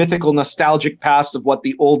kind of mythical, nostalgic past of what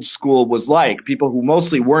the old school was like. People who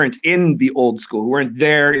mostly weren't in the old school, who weren't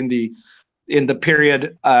there in the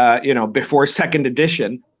period before second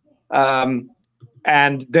edition.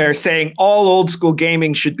 And they're saying all old school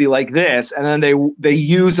gaming should be like this, and then they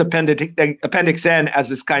use Appendix N as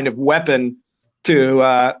this kind of weapon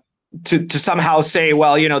to somehow say,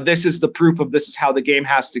 well, this is the proof of this is how the game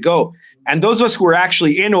has to go. And those of us who were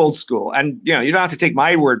actually in old school, and you don't have to take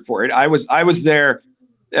my word for it. I was there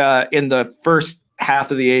in the first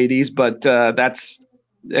half of the 80s, but that's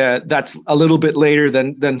that's a little bit later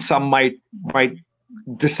than some might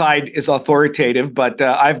decide is authoritative. But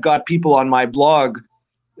I've got people on my blog,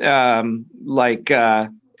 people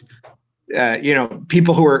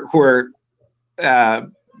who are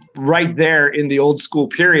right there in the old school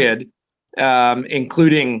period,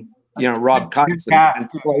 including Rob Cutts and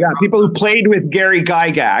people who played with Gary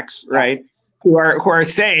Gygax, right? Who are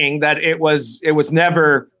saying that it was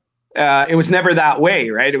never that way,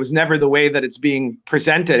 right? It was never the way that it's being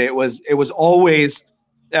presented. It was always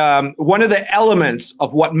one of the elements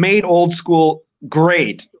of what made old school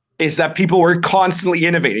great is that people were constantly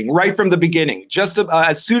innovating right from the beginning. Just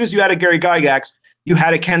as soon as you had a Gary Gygax, you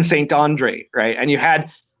had a Ken St. Andre, right? And you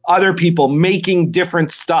had other people making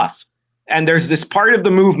different stuff. And there's this part of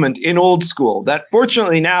the movement in old school that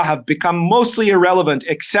fortunately now have become mostly irrelevant,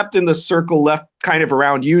 except in the circle left kind of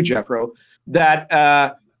around you, Jeffro, that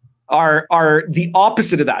are the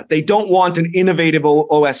opposite of that. They don't want an innovative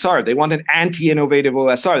OSR. They want an anti-innovative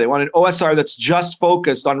OSR. They want an OSR that's just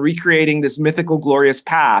focused on recreating this mythical, glorious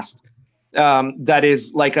past that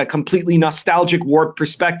is like a completely nostalgic, warped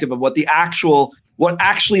perspective of what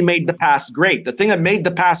actually made the past great. The thing that made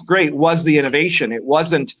the past great was the innovation. It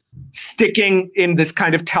wasn't sticking in this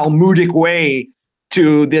kind of Talmudic way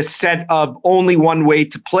to this set of only one way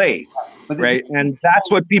to play, right? And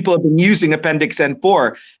that's what people have been using Appendix N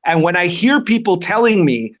for. And when I hear people telling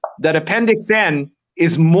me that Appendix N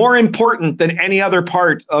is more important than any other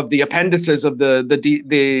part of the appendices of the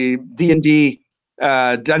D&D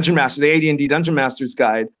Dungeon Master, the AD&D Dungeon Master's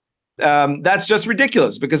Guide, that's just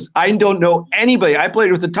ridiculous, because I don't know anybody. I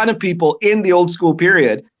played with a ton of people in the old school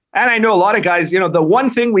period, and I know a lot of guys. The one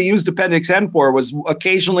thing we used Appendix N for was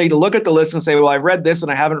occasionally to look at the list and say, well, I've read this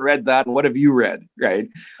and I haven't read that, and what have you read, right?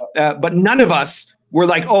 But none of us were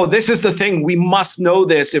like, oh, this is the thing, we must know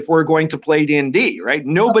this if we're going to play D&D, right?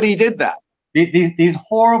 Nobody did that. These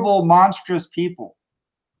horrible, monstrous people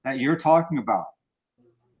that you're talking about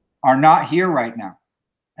are not here right now,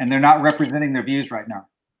 and they're not representing their views right now.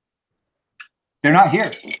 They're not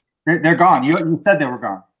here. They're gone. You said they were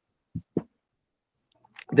gone.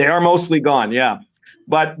 They are mostly gone, yeah.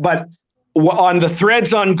 But on the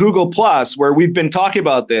threads on Google Plus, where we've been talking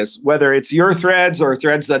about this, whether it's your threads or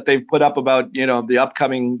threads that they've put up about the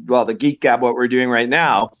upcoming, the Geek Gab, what we're doing right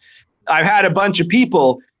now, I've had a bunch of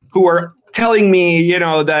people who are telling me,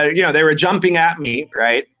 that they were jumping at me,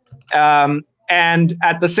 right? And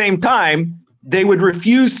at the same time, they would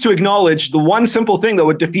refuse to acknowledge the one simple thing that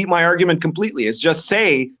would defeat my argument completely, is just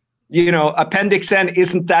say, Appendix N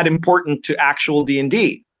isn't that important to actual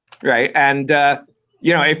D&D, right? And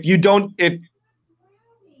if you don't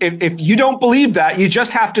believe that, you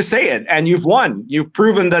just have to say it, and you've won. You've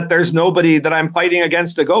proven that there's nobody, that I'm fighting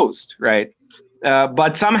against a ghost, right?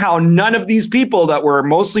 But somehow none of these people that were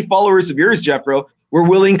mostly followers of yours, Jeffro, were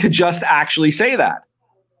willing to just actually say that.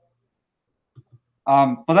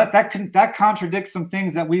 But that contradicts some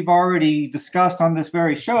things that we've already discussed on this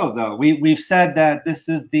very show, though. We've said that this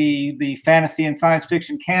is the fantasy and science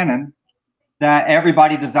fiction canon, that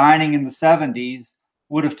everybody designing in the 70s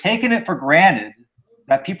would have taken it for granted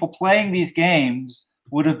that people playing these games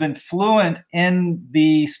would have been fluent in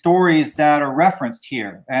the stories that are referenced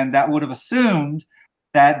here, and that would have assumed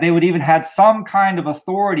that they would even had some kind of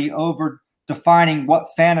authority over defining what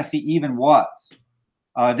fantasy even was.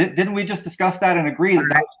 Didn't we just discuss that and agree that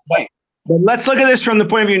that was right? But let's look at this from the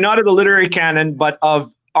point of view not of the literary canon, but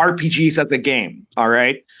of RPGs as a game. All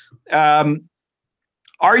right.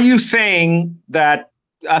 Are you saying that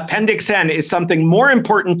Appendix N is something more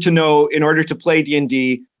important to know in order to play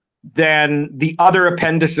D&D than the other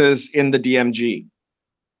appendices in the DMG?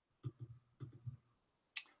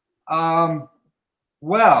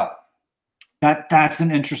 Well, that's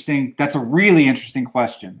a really interesting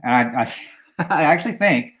question, and I actually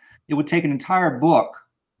think it would take an entire book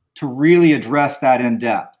to really address that in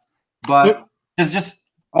depth. But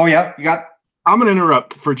oh yeah, you got. I'm going to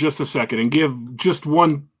interrupt for just a second and give just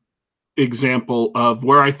one example of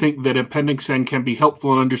where I think that Appendix N can be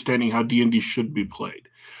helpful in understanding how D&D should be played.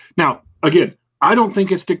 Now, again, I don't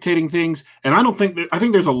think it's dictating things, and I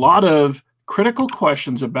think there's a lot of critical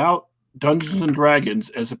questions about Dungeons and Dragons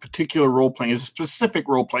as a particular role-playing, as a specific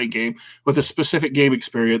role-playing game with a specific game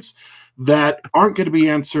experience that aren't going to be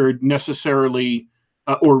answered necessarily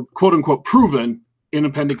or quote-unquote proven in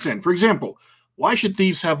Appendix N. For example, why should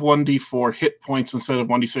thieves have 1d4 hit points instead of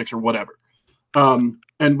 1d6 or whatever?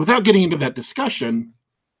 And without getting into that discussion,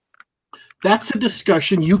 that's a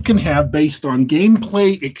discussion you can have based on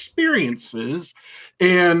gameplay experiences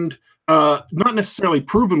and not necessarily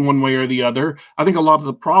proven one way or the other. I think a lot of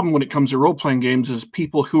the problem when it comes to role-playing games is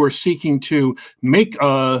people who are seeking to make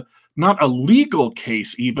not a legal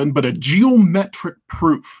case even, but a geometric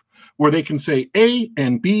proof where they can say A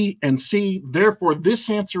and B and C, therefore this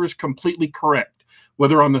answer is completely correct,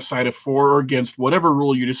 whether on the side of for or against whatever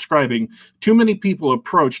rule you're describing. Too many people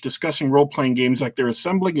approach discussing role-playing games like they're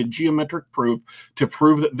assembling a geometric proof to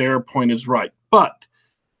prove that their point is right. But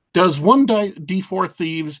does 1d4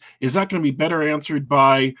 Thieves, is that going to be better answered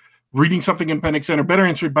by reading something in Appendix N, or better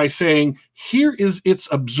answered by saying, here is its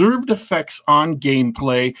observed effects on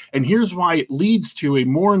gameplay, and here's why it leads to a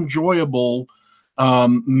more enjoyable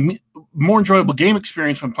game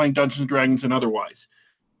experience when playing Dungeons & Dragons and otherwise?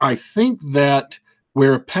 I think that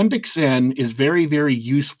where Appendix N is very, very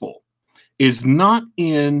useful is not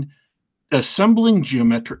in assembling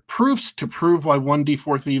geometric proofs to prove why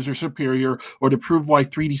 1d4 Thieves are superior, or to prove why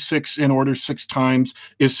 3d6 in order 6 times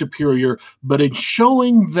is superior, but in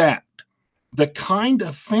showing that the kind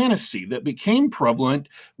of fantasy that became prevalent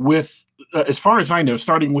with, as far as I know,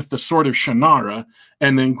 starting with the Sword of Shannara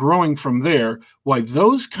and then growing from there, why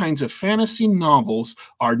those kinds of fantasy novels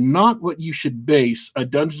are not what you should base a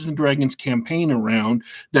Dungeons & Dragons campaign around.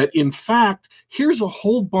 That, in fact, here's a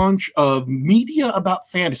whole bunch of media about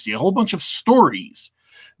fantasy, a whole bunch of stories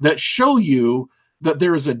that show you that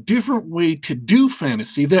there is a different way to do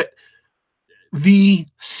fantasy, that the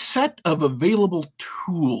set of available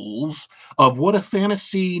tools of what a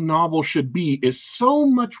fantasy novel should be is so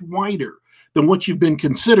much wider than what you've been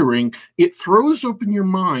considering. It throws open your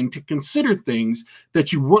mind to consider things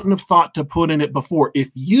that you wouldn't have thought to put in it before. If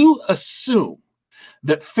you assume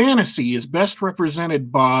that fantasy is best represented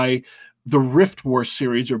by the Rift Wars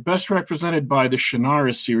series, or best represented by the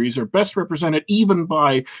Shannara series, or best represented even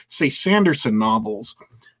by, say, Sanderson novels,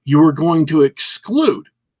 you are going to exclude,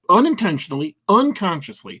 unintentionally,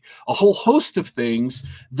 unconsciously, a whole host of things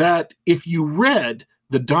that if you read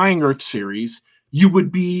the Dying Earth series, you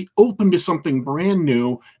would be open to something brand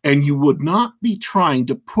new, and you would not be trying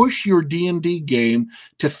to push your D&D game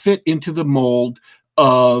to fit into the mold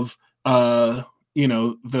of,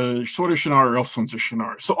 the Sword of Shannara or Elfsons of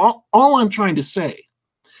Shannara. So all I'm trying to say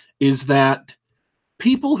is that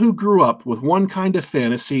people who grew up with one kind of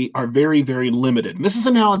fantasy are very, very limited. And this is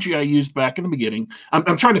an analogy I used back in the beginning.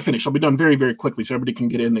 I'm trying to finish. I'll be done very, very quickly so everybody can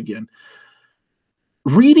get in again.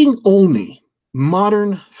 Reading only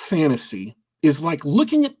modern fantasy is like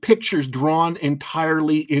looking at pictures drawn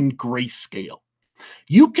entirely in grayscale.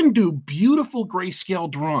 You can do beautiful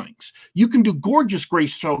grayscale drawings. You can do gorgeous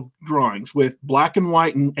grayscale drawings with black and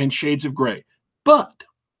white and shades of gray. But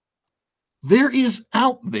there is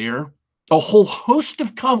out there a whole host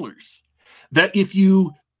of colors that if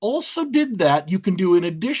you also did that, you can do, in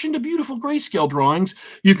addition to beautiful grayscale drawings,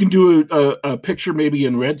 you can do a picture maybe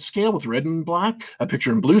in red scale with red and black, a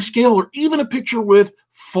picture in blue scale, or even a picture with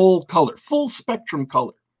full color, full spectrum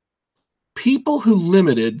color. People who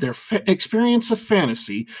limited their experience of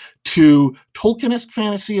fantasy to Tolkien-esque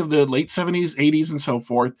fantasy of the late 70s, 80s, and so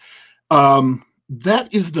forth,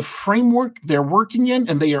 that is the framework they're working in,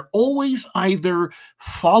 and they are always either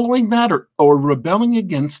following that or rebelling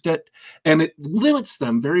against it, and it limits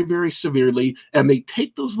them very, very severely, and they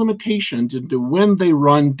take those limitations into when they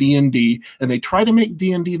run D&D, and they try to make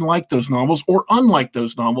D&D like those novels or unlike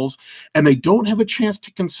those novels, and they don't have a chance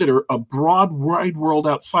to consider a broad, wide world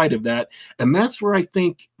outside of that, and that's where I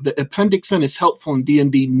think the Appendix N is helpful in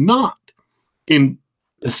D&D, not in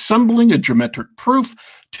assembling a geometric proof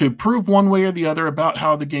to prove one way or the other about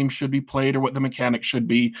how the game should be played or what the mechanics should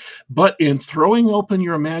be, but in throwing open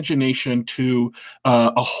your imagination to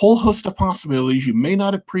a whole host of possibilities you may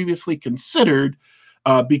not have previously considered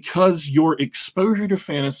because your exposure to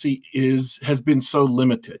fantasy has been so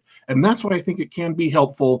limited. And that's what I think it can be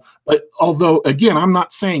helpful. But although, again, I'm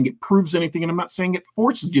not saying it proves anything, and I'm not saying it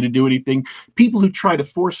forces you to do anything. People who try to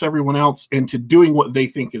force everyone else into doing what they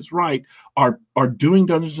think is right are doing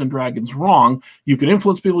Dungeons and Dragons wrong. You can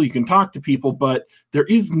influence people, you can talk to people, but there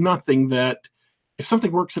is nothing that, if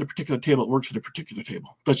something works at a particular table, it works at a particular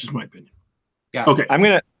table. That's just my opinion. Yeah. Okay. I'm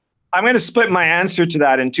gonna split my answer to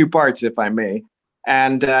that in two parts, if I may.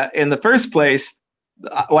 And in the first place,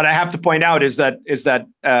 what I have to point out is that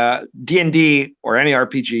D&D or any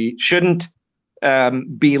RPG shouldn't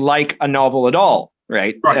be like a novel at all,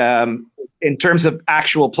 right? In terms of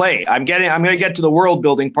actual play, I'm going to get to the world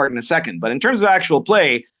building part in a second, but in terms of actual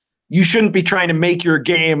play, you shouldn't be trying to make your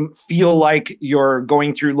game feel like you're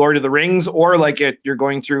going through Lord of the Rings, or like you're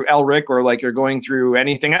going through Elric, or like you're going through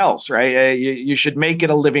anything else, right? You should make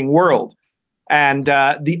it a living world. And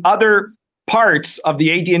the other parts of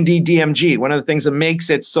the AD&D DMG, one of the things that makes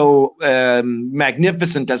it so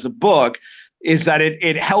magnificent as a book is that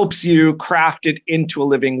it helps you craft it into a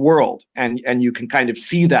living world, and you can kind of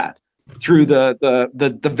see that. through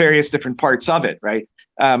the various different parts of it, right?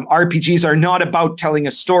 RPGs are not about telling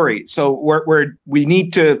a story, so we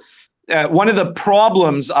need to. One of the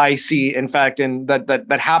problems I see, in fact, and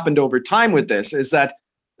that happened over time with this, is that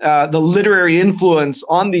the literary influence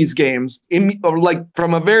on these games, like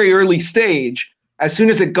from a very early stage, as soon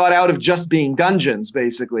as it got out of just being dungeons,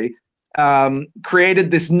 basically,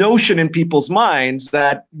 created this notion in people's minds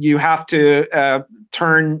that you have to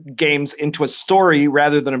turn games into a story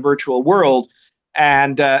rather than a virtual world.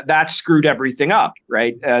 And that screwed everything up,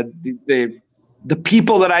 right? The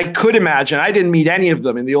people that I could imagine, I didn't meet any of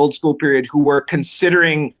them in the old school period, who were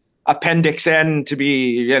considering Appendix N to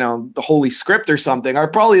be, the holy script or something, are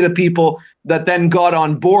probably the people that then got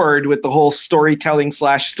on board with the whole storytelling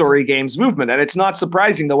 / story games movement. And it's not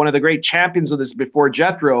surprising that one of the great champions of this before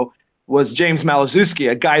Jethro was James Malaszewski,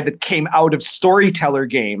 a guy that came out of storyteller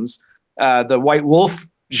games, the White Wolf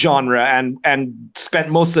genre, and spent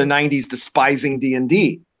most of the 90s despising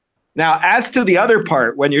D&D. Now, as to the other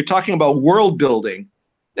part, when you're talking about world building,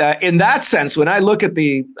 in that sense, when I look at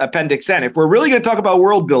the Appendix N, if we're really going to talk about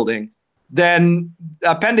world building, then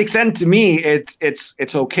Appendix N, to me,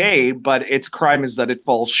 it's okay, but its crime is that it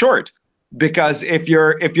falls short. Because if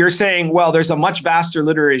you're saying, well, there's a much vaster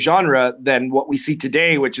literary genre than what we see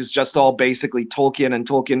today, which is just all basically Tolkien and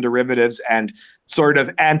Tolkien derivatives and sort of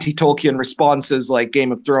anti-Tolkien responses like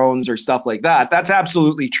Game of Thrones or stuff like that, that's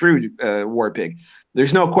absolutely true, Warpig.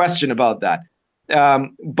 There's no question about that.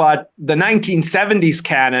 But the 1970s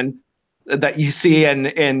canon that you see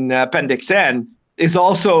in Appendix N is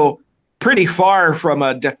also pretty far from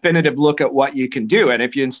a definitive look at what you can do. And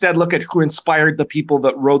if you instead look at who inspired the people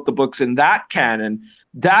that wrote the books in that canon,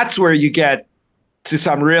 that's where you get to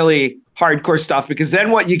some really hardcore stuff, because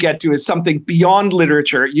then what you get to is something beyond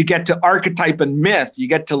literature. You get to archetype and myth, you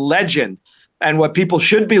get to legend. And what people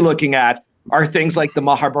should be looking at are things like the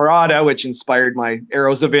Mahabharata, which inspired my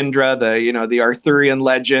Arrows of Indra, the Arthurian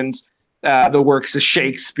legends, the works of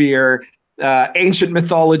Shakespeare, ancient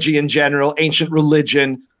mythology in general, ancient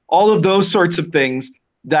religion, all of those sorts of things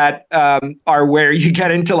that are where you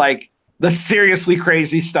get into like the seriously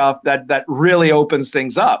crazy stuff that really opens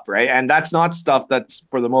things up, right? And that's not stuff that's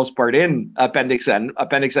for the most part in Appendix N.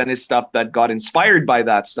 Appendix N is stuff that got inspired by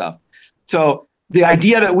that stuff. So the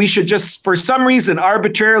idea that we should just, for some reason,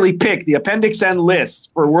 arbitrarily pick the Appendix N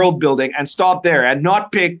list for world building and stop there and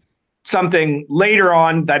not pick something later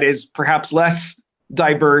on that is perhaps less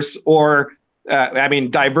diverse or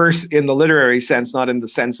diverse in the literary sense, not in the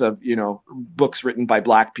sense of, books written by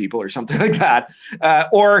Black people or something like that,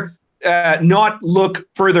 or not look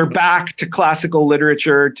further back to classical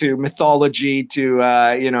literature, to mythology, to,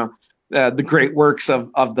 the great works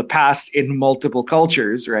of the past in multiple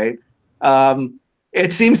cultures, right?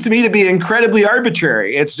 It seems to me to be incredibly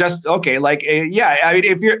arbitrary. It's just, okay,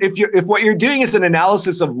 if what you're doing is an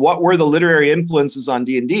analysis of what were the literary influences on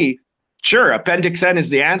D&D, sure, Appendix N is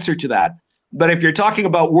the answer to that. But if you're talking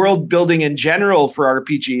about world building in general for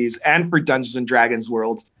RPGs and for Dungeons and Dragons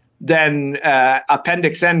worlds, then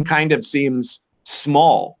Appendix N kind of seems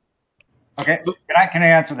small. Okay, can I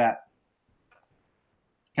answer that?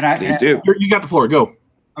 Please do. You got the floor. Go.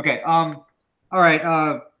 Okay. All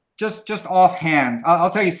right. Just offhand,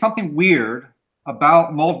 I'll tell you something weird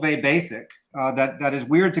about Moldvay Basic that is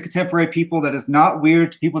weird to contemporary people, that is not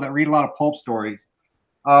weird to people that read a lot of pulp stories.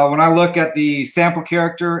 When I look at the sample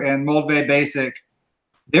character in Moldvay Basic,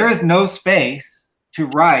 there is no space to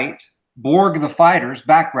write Borg the Fighter's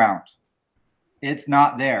background. It's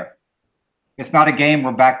not there. It's not a game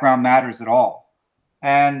where background matters at all.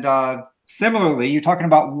 And similarly, you're talking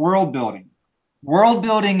about world building. World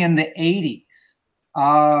building in the 80s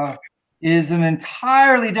is an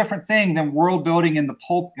entirely different thing than world building in the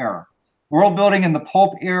pulp era. World building in the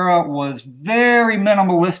pulp era was very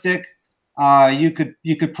minimalistic. You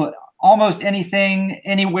could put almost anything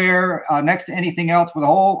anywhere next to anything else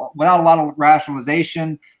without a lot of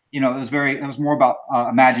rationalization. It was more about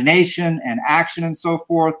imagination and action and so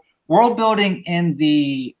forth. World building in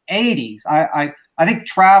the 80s, I think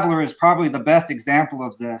Traveller is probably the best example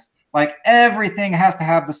of this. Like, everything has to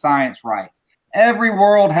have the science right. Every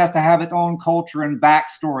world has to have its own culture and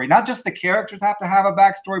backstory. Not just the characters have to have a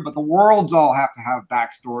backstory, but the worlds all have to have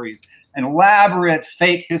backstories and elaborate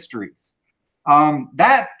fake histories.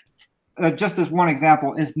 That, just as one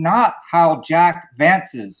example, is not how Jack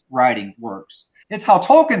Vance's writing works. It's how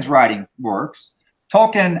Tolkien's writing works.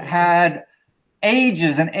 Tolkien had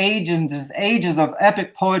ages and ages of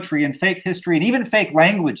epic poetry and fake history and even fake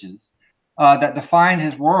languages that defined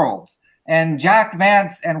his worlds. And Jack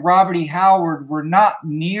Vance and Robert E. Howard were not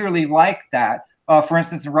nearly like that. For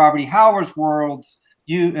instance, in Robert E. Howard's worlds,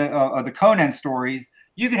 the Conan stories,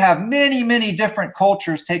 you could have many, many different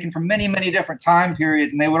cultures taken from many, many different time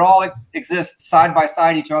periods, and they would all exist side by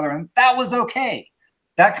side each other, and that was okay.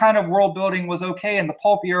 That kind of world building was okay in the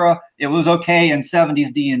pulp era. It was okay in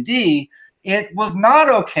 70s D&D. It was not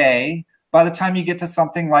okay by the time you get to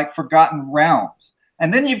something like Forgotten Realms.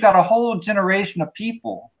 And then you've got a whole generation of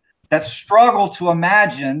people that struggle to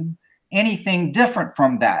imagine anything different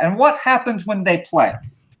from that. And what happens when they play?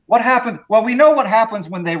 What happens? Well, we know what happens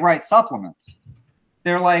when they write supplements.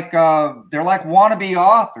 They're like wannabe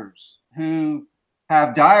authors who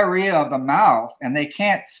have diarrhea of the mouth, and they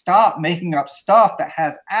can't stop making up stuff that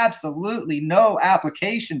has absolutely no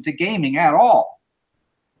application to gaming at all.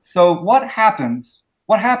 So what happens?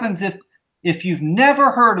 What happens if you've never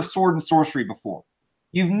heard of Sword and Sorcery before?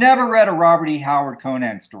 You've never read a Robert E. Howard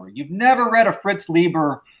Conan story. You've never read a Fritz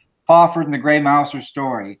Leiber Fafhrd and the Grey Mouser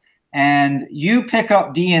story, and you pick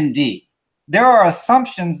up D&D. There are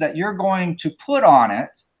assumptions that you're going to put on it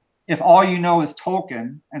if all you know is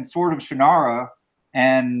Tolkien and Sword of Shannara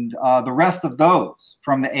and the rest of those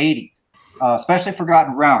from the 80s, especially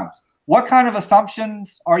Forgotten Realms. What kind of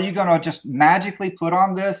assumptions are you going to just magically put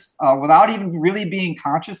on this without even really being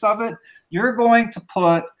conscious of it? You're going to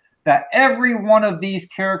put that every one of these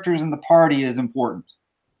characters in the party is important,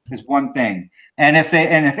 is one thing. And if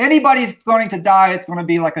anybody's going to die, it's going to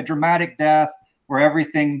be like a dramatic death where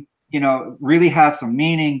everything, really has some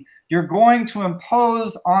meaning. You're going to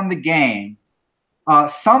impose on the game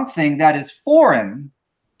something that is foreign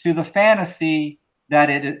to the fantasy that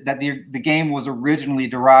the game was originally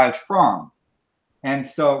derived from. And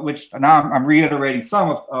so, which now I'm reiterating some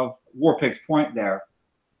of Warpig's point there.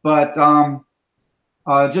 But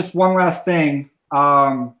just one last thing.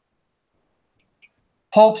 Pulp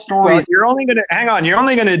stories. Well, you're only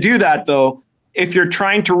going to do that though if you're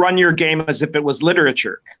trying to run your game as if it was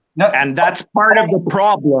literature. No, and that's part of the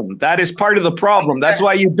problem. That is part of the problem. That's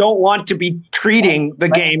why you don't want to be treating the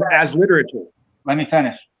game as literature. Let me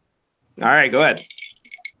finish. All right, go ahead.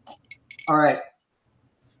 All right.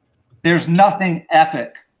 There's nothing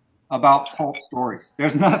epic about pulp stories.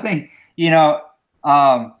 There's nothing,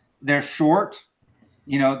 they're short,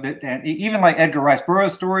 and even like Edgar Rice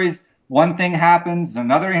Burroughs stories, one thing happens,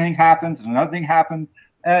 another thing happens, and another thing happens.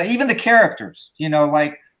 Even the characters,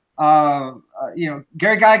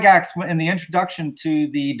 Gary Gygax, in the introduction to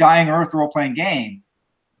the Dying Earth role-playing game,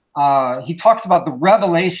 he talks about the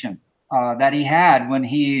revelation that he had when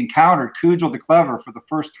he encountered Cudgel the Clever for the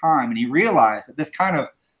first time, and he realized that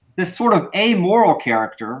this sort of amoral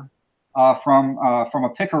character from a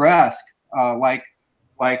picaresque like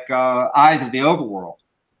Eyes of the Overworld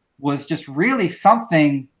was just really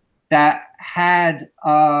something that had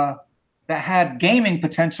gaming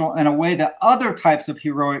potential in a way that other types of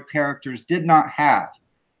heroic characters did not have.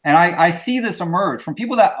 And I see this emerge from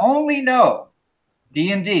people that only know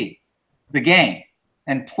D&D, the game,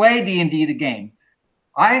 and play D&D, the game.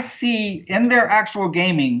 I see in their actual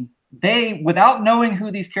gaming, without knowing who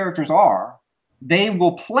these characters are, they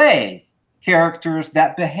will play characters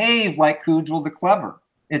that behave like Cudgel the Clever.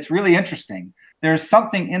 It's really interesting. There's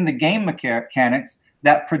something in the game mechanics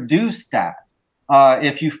that produce that.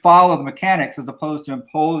 If you follow the mechanics as opposed to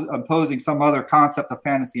imposing some other concept of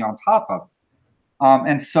fantasy on top of it.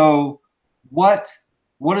 And so what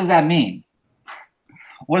does that mean?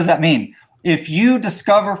 What does that mean? If you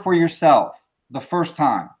discover for yourself the first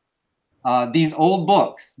time these old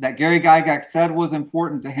books that Gary Gygax said was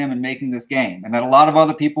important to him in making this game, and that a lot of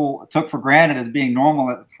other people took for granted as being normal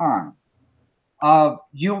at the time,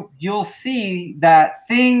 you'll see that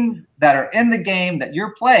things that are in the game that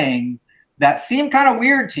you're playing that seem kind of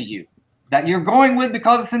weird to you, that you're going with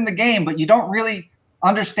because it's in the game, but you don't really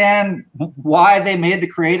understand why they made the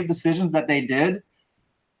creative decisions that they did.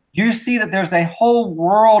 You see that there's a whole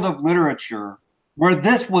world of literature where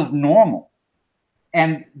this was normal.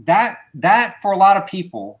 And that for a lot of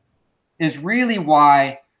people is really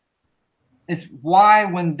why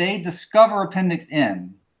when they discover Appendix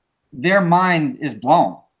N, their mind is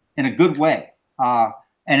blown in a good way.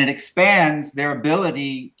 And it expands their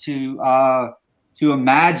ability to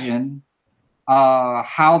imagine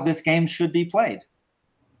how this game should be played.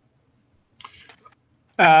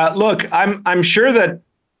 Look, I'm sure that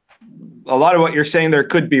a lot of what you're saying there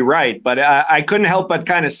could be right, but I couldn't help but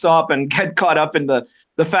kind of stop and get caught up in the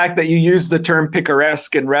fact that you used the term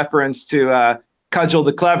picaresque in reference to Cudgel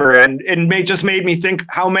the Clever, and it just made me think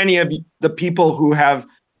how many of the people who have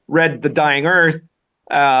read The Dying Earth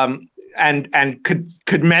and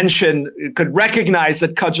could recognize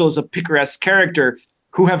that Cudgel is a picaresque character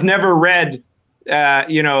who have never read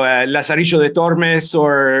Lazarillo de Tormes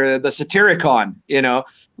or the Satyricon.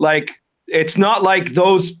 Like, it's not like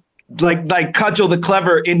those like Cudgel the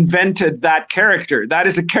Clever invented that character. That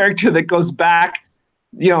is a character that goes back,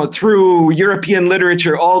 through European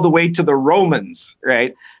literature all the way to the Romans,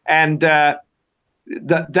 right? And that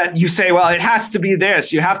you say, well, it has to be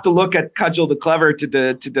this. You have to look at Cudgel the Clever to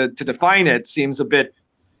define it. Seems a bit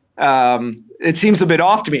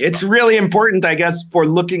off to me. It's really important, I guess, for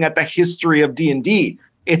looking at the history of D&D.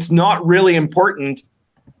 It's not really important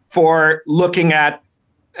for looking at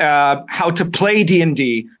how to play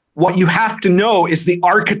D&D. What you have to know is the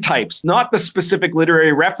archetypes, not the specific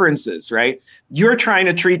literary references, right? You're trying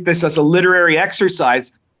to treat this as a literary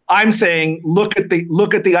exercise. I'm saying look at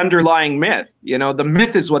the underlying myth. The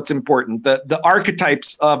myth is what's important. The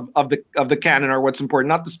archetypes of the canon are what's important,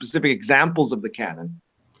 not the specific examples of the canon.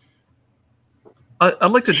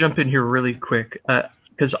 I'd like to jump in here really quick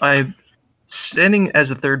because I'm standing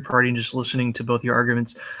as a third party and just listening to both your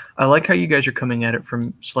arguments. I like how you guys are coming at it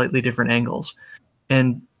from slightly different angles.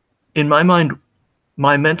 And in my mind,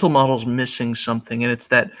 my mental model's missing something, and it's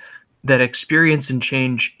that experience and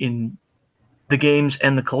change in the games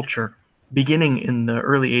and the culture beginning in the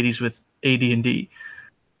early 80s with AD&D.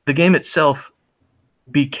 The game itself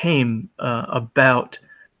became about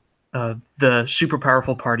the super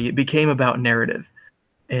powerful party. It became about narrative.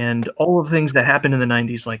 And all of the things that happened in the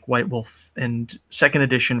 90s, like White Wolf and Second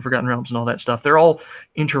Edition, Forgotten Realms, and all that stuff, they're all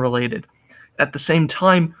interrelated. At the same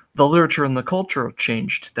time, the literature and the culture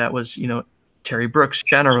changed. That was, Terry Brooks,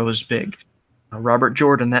 Shannara was big, Robert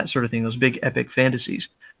Jordan, that sort of thing, those big epic fantasies.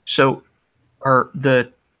 So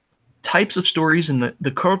the types of stories and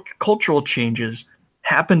the cultural changes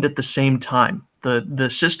happened at the same time. The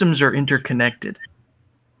systems are interconnected.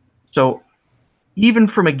 So even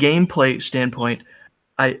from a gameplay standpoint,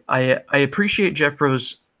 I appreciate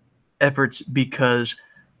Jeffro's efforts because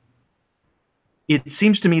it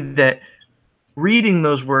seems to me that reading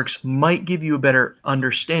those works might give you a better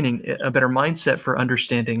understanding, a better mindset for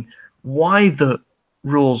understanding why the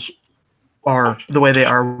rules are the way they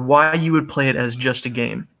are, why you would play it as just a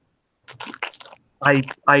game. I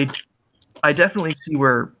definitely see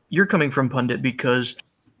where you're coming from, Pundit, because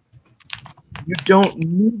you don't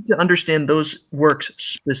need to understand those works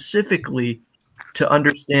specifically to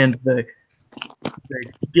understand the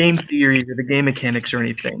game theory or the game mechanics or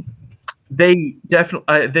anything. They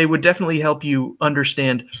would definitely help you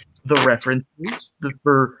understand the references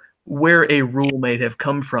for where a rule may have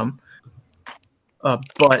come from,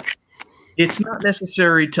 but it's not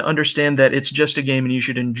necessary to understand that it's just a game and you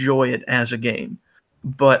should enjoy it as a game.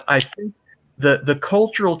 But I think the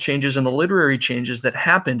cultural changes and the literary changes that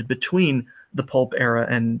happened between the pulp era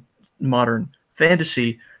and modern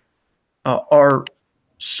fantasy are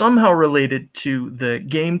somehow related to the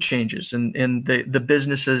game changes and the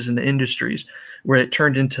businesses and the industries, where it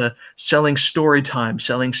turned into selling story time,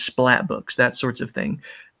 selling splat books, that sorts of thing.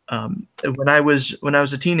 When I was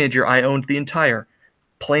a teenager, I owned the entire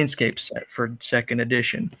Planescape set for Second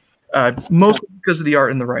Edition, mostly because of the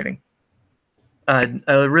art and the writing. I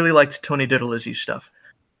really liked Tony Diddlezzy's stuff,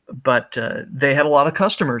 but they had a lot of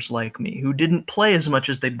customers like me who didn't play as much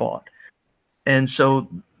as they bought, and so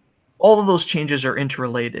all of those changes are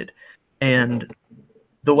interrelated. And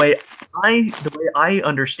the way I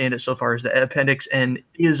understand it so far is that Appendix N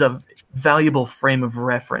is a valuable frame of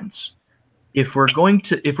reference. If we're going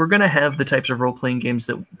to have the types of role-playing games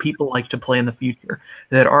that people like to play in the future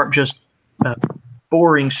that aren't just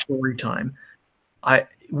boring story time,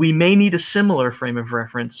 we may need a similar frame of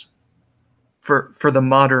reference for the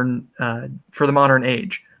modern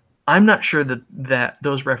age. I'm not sure that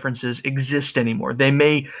those references exist anymore.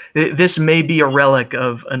 This may be a relic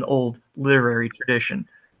of an old literary tradition.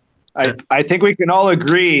 I think we can all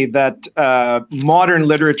agree that modern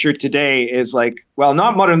literature today is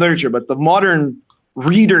not modern literature, but the modern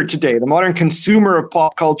reader today, the modern consumer of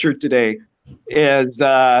pop culture today is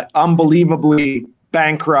unbelievably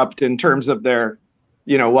bankrupt in terms of their,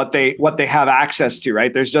 what they have access to,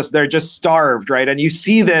 right? They're just starved, right? And you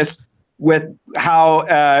see this with how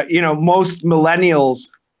most millennials,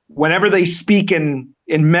 whenever they speak in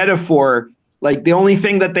metaphor, the only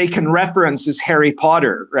thing that they can reference is Harry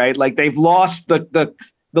Potter, right? They've lost the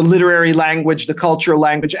literary language, the cultural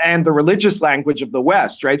language, and the religious language of the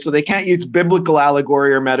West, right? So they can't use biblical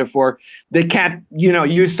allegory or metaphor. They can't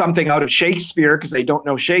use something out of Shakespeare because they don't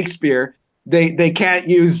know Shakespeare. They can't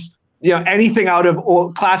use anything out of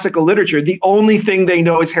old classical literature. The only thing they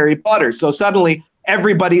know is Harry Potter. So suddenly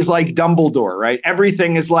everybody's like Dumbledore, right?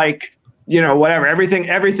 Everything is like, whatever.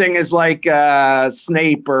 Everything is like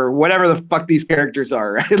Snape or whatever the fuck these characters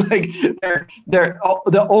are, right? They're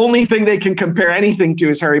the only thing they can compare anything to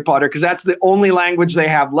is Harry Potter because that's the only language they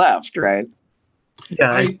have left, right?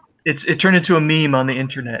 Yeah, it turned into a meme on the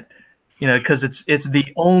internet. because it's the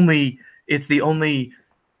only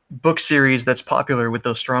book series that's popular with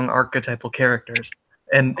those strong archetypal characters.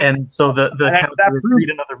 And so the read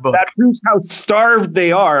another book. That proves how starved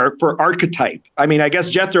they are for archetype. I mean, I guess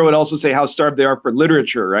Jethro would also say how starved they are for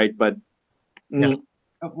literature, right? But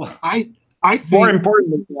I think more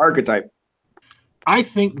important than the archetype. I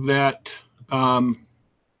think that man,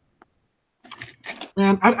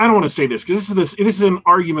 I don't want to say this because this is an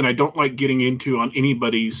argument I don't like getting into on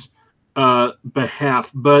anybody's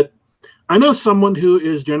behalf, but I know someone who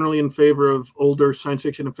is generally in favor of older science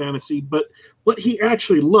fiction and fantasy, but what he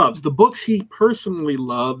actually loves, the books he personally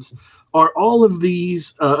loves, are all of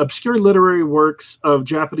these obscure literary works of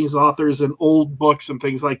Japanese authors and old books and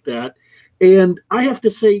things like that. And I have to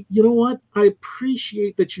say, you know what? I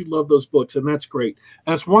appreciate that you love those books, and that's great.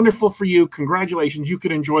 And it's wonderful for you. Congratulations. You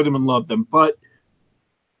can enjoy them and love them. But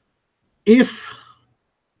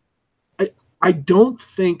I don't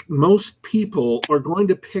think most people are going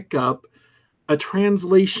to pick up a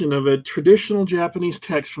translation of a traditional Japanese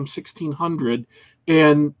text from 1600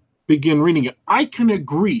 and begin reading it. I can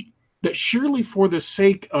agree that surely for the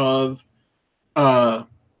sake of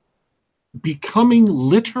becoming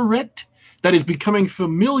literate, that is becoming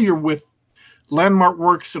familiar with landmark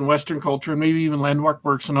works in Western culture and maybe even landmark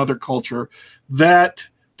works in other culture, that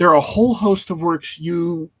there are a whole host of works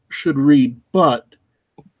you should read. But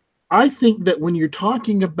I think that when you're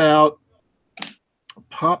talking about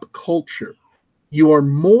pop culture, you are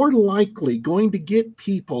more likely going to get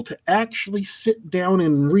people to actually sit down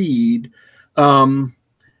and read a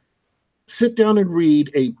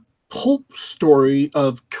pulp story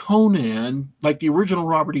of Conan, like the original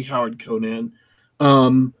Robert E. Howard Conan.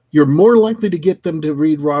 You're more likely to get them to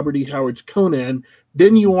read Robert E. Howard's Conan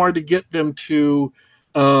than you are to get them to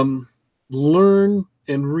learn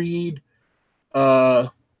and read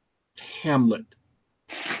Hamlet.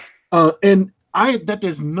 And that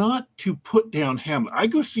is not to put down Hamlet. I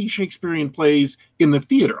go see Shakespearean plays in the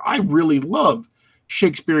theater. I really love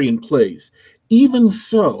Shakespearean plays. Even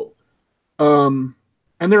so, and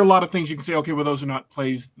there are a lot of things you can say, okay, well, those are not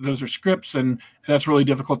plays, those are scripts, and that's really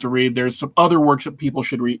difficult to read. There's some other works that people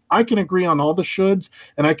should read. I can agree on all the shoulds,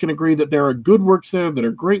 and I can agree that there are good works there, that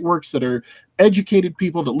are great works, that are educated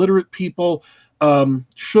people, that literate people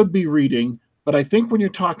should be reading. But I think when you're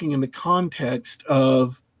talking in the context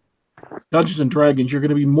of Dungeons and Dragons, you're going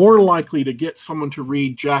to be more likely to get someone to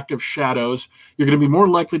read Jack of Shadows. You're going to be more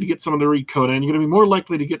likely to get someone to read Conan. You're going to be more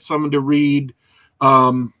likely to get someone to read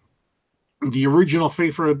the original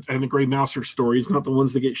Fafhrd and the Grey Mouser stories, not the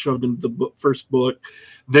ones that get shoved into the first book,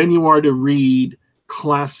 than you are to read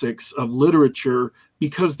classics of literature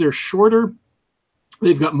because they're shorter,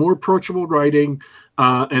 they've got more approachable writing,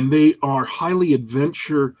 and they are highly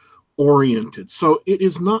adventure-oriented. So it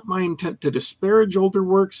is not my intent to disparage older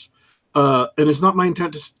works. And it's not my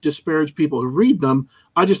intent to disparage people who read them.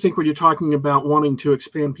 I just think when you're talking about wanting to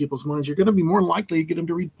expand people's minds, you're going to be more likely to get them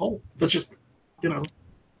to read Poe. That's just,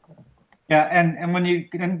 Yeah, and when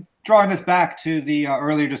and drawing this back to the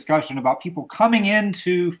earlier discussion about people coming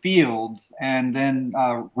into fields and then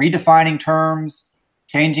redefining terms,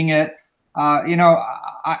 changing it,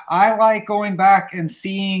 I like going back and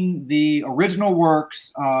seeing the original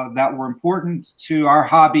works that were important to our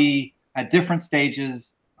hobby at different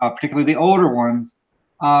stages, particularly the older ones,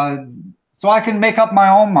 so I can make up my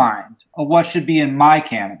own mind of what should be in my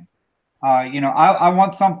canon. I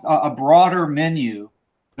want a broader menu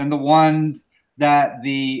than the ones that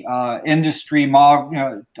the industry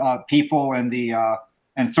people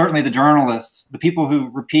and certainly the journalists, the people who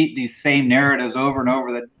repeat these same narratives over and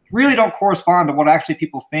over that really don't correspond to what actually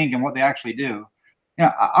people think and what they actually do.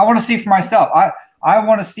 I want to see for myself. I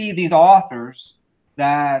want to see these authors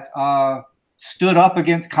that stood up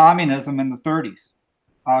against communism in the 30s,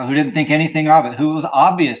 who didn't think anything of it, who was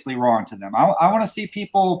obviously wrong to them. I want to see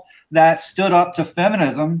people that stood up to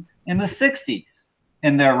feminism in the 60s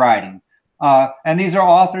in their writing. And these are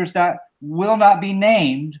authors that will not be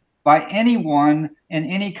named by anyone in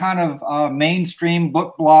any kind of mainstream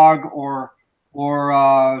book blog or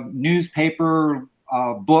newspaper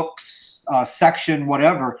books section,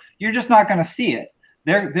 whatever. You're just not going to see it.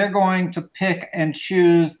 They're going to pick and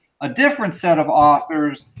choose a different set of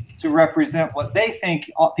authors to represent what they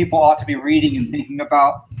think people ought to be reading and thinking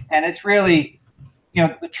about. And it's really,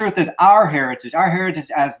 the truth is our heritage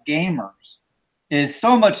as gamers is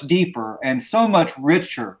so much deeper and so much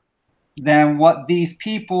richer than what these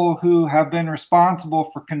people who have been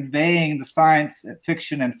responsible for conveying the science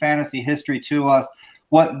fiction and fantasy history to us,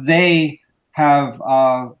 what they have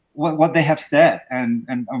what they have said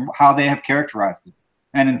and how they have characterized it.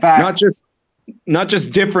 And in fact, not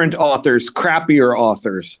just different authors, crappier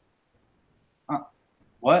authors.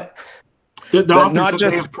 What? The authors not that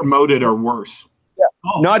just- they have promoted are worse.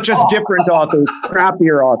 Not just different authors,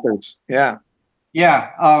 crappier authors. Yeah. Yeah,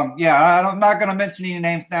 I'm not going to mention any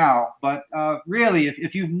names now, but really,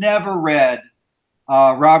 if you've never read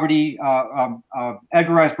Edgar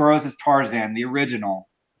Rice Burroughs' Tarzan, the original,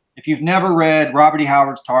 if you've never read Robert E.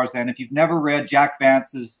 Howard's Tarzan, if you've never read Jack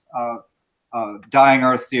Vance's Dying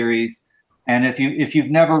Earth series, and if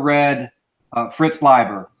you've never read Fritz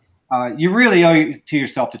Leiber, you really owe it to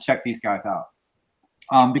yourself to check these guys out,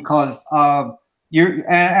 because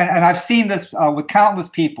and I've seen this with countless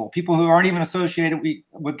people who aren't even associated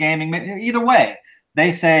with gaming. Either way,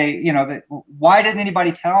 they say, why didn't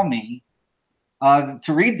anybody tell me to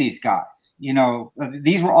read these guys?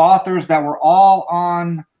 These were authors that were all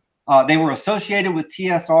on. They were associated with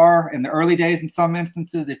TSR in the early days. In some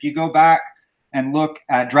instances, if you go back and look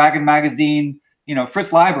at Dragon Magazine,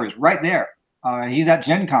 Fritz Leiber is right there. He's at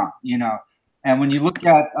Gen Con, and when you look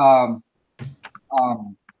at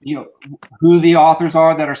who the authors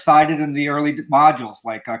are that are cited in the early modules,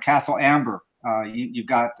 like Castle Amber. You've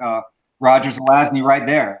got Roger Zelazny right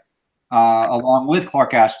there, along with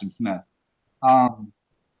Clark Ashton Smith.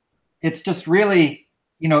 It's just really,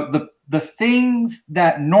 the things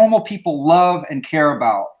that normal people love and care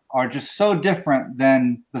about are just so different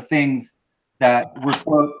than the things that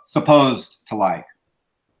we're supposed to like.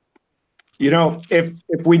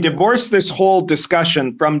 If we divorce this whole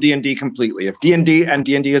discussion from D&D completely, if D&D and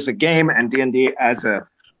D&D as a game and D&D as a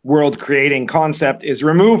world creating concept is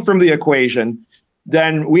removed from the equation,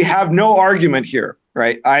 then we have no argument here,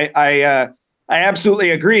 right? I absolutely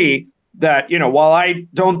agree that, while I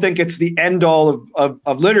don't think it's the end all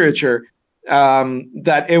of literature,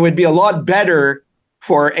 that it would be a lot better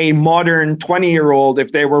for a modern 20-year-old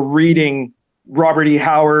if they were reading Robert E.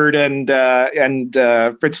 Howard and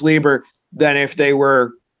Fritz Leiber than if they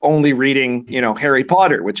were only reading, Harry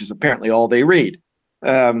Potter, which is apparently all they read.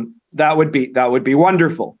 That would be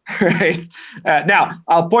wonderful, right? Now,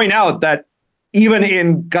 I'll point out that even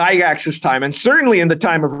in Gygax's time, and certainly in the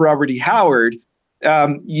time of Robert E. Howard,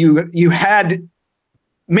 you had,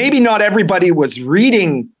 maybe not everybody was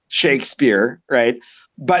reading Shakespeare, right?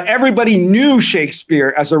 But everybody knew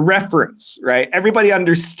Shakespeare as a reference, right? Everybody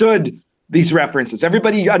understood these references.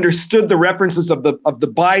 Everybody understood the references of the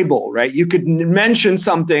Bible, right? You could mention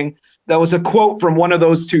something that was a quote from one of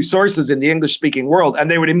those two sources in the English-speaking world, and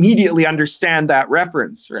they would immediately understand that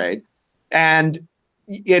reference, right? And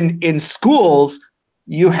in schools,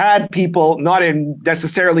 you had people not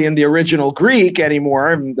necessarily in the original Greek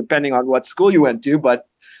anymore, depending on what school you went to, but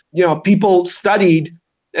people studied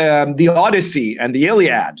the Odyssey and the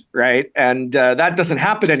Iliad, right? And that doesn't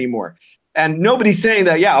happen anymore. And nobody's saying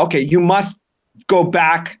that, you must go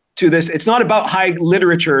back to this. It's not about high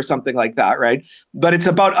literature or something like that, right? But it's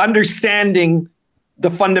about understanding the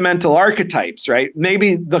fundamental archetypes, right?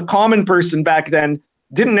 Maybe the common person back then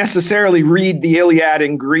didn't necessarily read the Iliad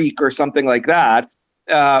in Greek or something like that,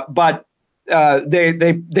 but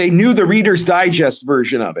they knew the Reader's Digest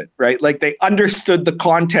version of it, right? Like they understood the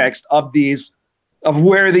context of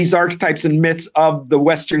where these archetypes and myths of the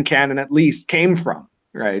Western canon at least came from,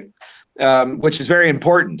 right? Which is very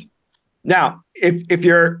important. Now, if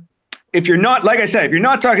you're not, like I said, if you're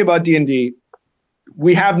not talking about D&D,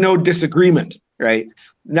 we have no disagreement, right?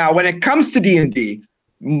 Now, when it comes to D&D,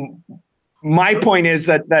 my point is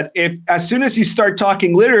that if as soon as you start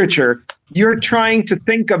talking literature, you're trying to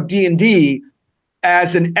think of D&D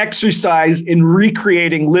as an exercise in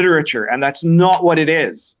recreating literature, and that's not what it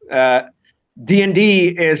is. D&D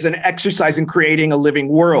is an exercise in creating a living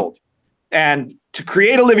world. And to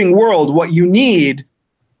create a living world, what you need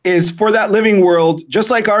is for that living world, just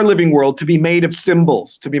like our living world, to be made of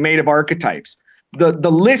symbols, to be made of archetypes. The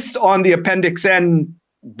list on the Appendix N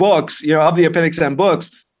books, of the Appendix N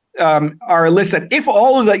books, are a list that if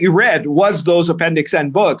all of that you read was those Appendix N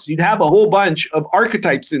books, you'd have a whole bunch of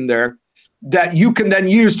archetypes in there that you can then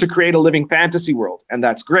use to create a living fantasy world. And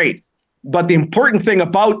that's great. But the important thing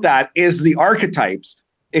about that is the archetypes.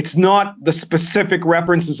 It's not the specific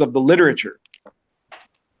references of the literature.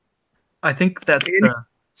 I think that's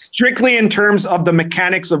strictly in terms of the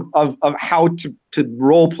mechanics of how to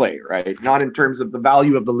role play, right? Not in terms of the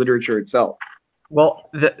value of the literature itself. Well,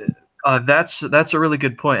 that's a really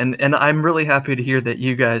good point, and I'm really happy to hear that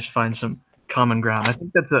you guys find some common ground. I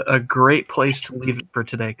think that's a great place to leave it for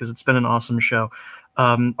today because it's been an awesome show.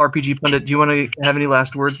 RPG Pundit, do you want to have any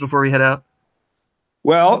last words before we head out?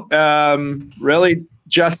 Well, really,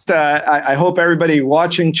 just I hope everybody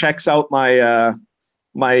watching checks out my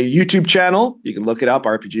my YouTube channel. You can look it up,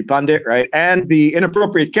 RPG Pundit, right? And the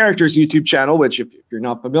Inappropriate Characters YouTube channel, which if you're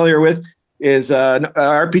not familiar with, is an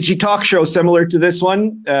RPG talk show similar to this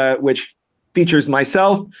one, which features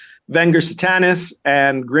myself, Wenger Satanis,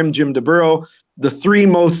 and Grim Jim DeBurrow, the three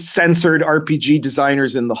most censored RPG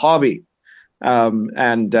designers in the hobby.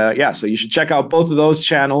 So you should check out both of those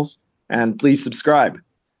channels and please subscribe.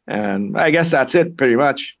 And I guess that's it pretty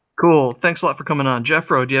much. Cool. Thanks a lot for coming on.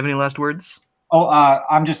 Jeffro, do you have any last words? Oh,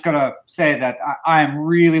 I'm just going to say that I am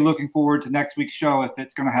really looking forward to next week's show if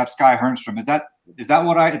it's going to have Sky Hernstrom. Is that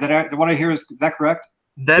what I hear? Is that correct?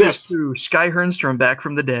 That is true. Sky Hernstrom back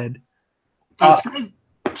from the dead.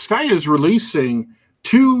 Sky is releasing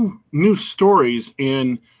 2 new stories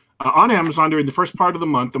on Amazon during the first part of the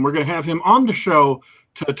month, and we're going to have him on the show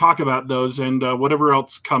to talk about those and whatever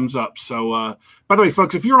else comes up. So, by the way,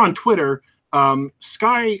 folks, if you're on Twitter,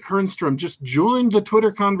 Sky Hernstrom just joined the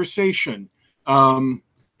Twitter conversation.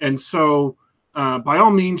 And so, by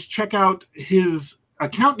all means, check out his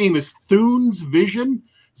account name is Thunes Vision.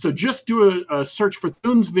 So just do a search for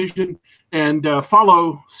Thunes Vision and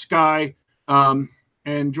follow Sky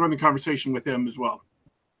and join the conversation with him as well.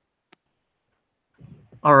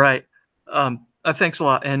 All right. Thanks a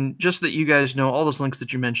lot. And just that you guys know, all those links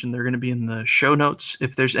that you mentioned, they're going to be in the show notes.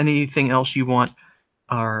 If there's anything else you want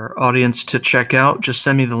our audience to check out, just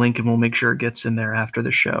send me the link and we'll make sure it gets in there after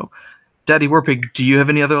the show. Daddy Warpig, do you have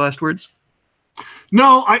any other last words?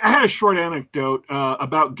 No, I had a short anecdote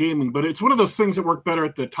about gaming, but it's one of those things that work better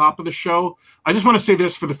at the top of the show. I just want to say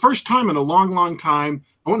this. For the first time in a long, long time,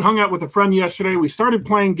 I went and hung out with a friend yesterday. We started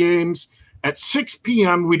playing games at 6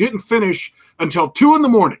 p.m. We didn't finish until 2 in the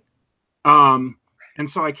morning. And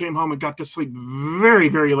so I came home and got to sleep very,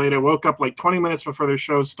 very late. I woke up like 20 minutes before the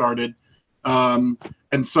show started. And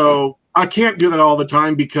so I can't do that all the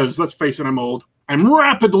time because, let's face it, I'm old. I'm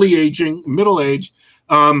rapidly aging, middle-aged.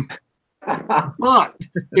 But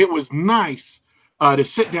it was nice to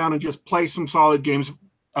sit down and just play some solid games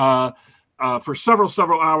for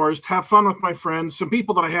several hours, have fun with my friends, some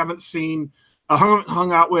people that I haven't seen,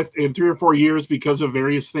 hung out with in 3 or 4 years because of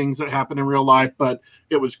various things that happen in real life. But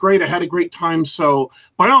it was great. I had a great time. So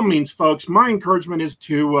by all means, folks, my encouragement is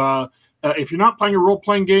to, if you're not playing a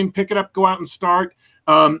role-playing game, pick it up, go out and start.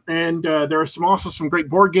 There are also some great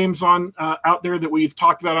board games out there that we've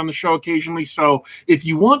talked about on the show occasionally. So if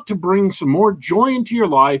you want to bring some more joy into your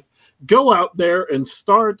life, go out there and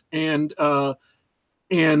start and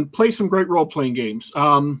play some great role-playing games.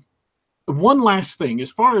 One last thing,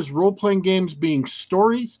 as far as role-playing games being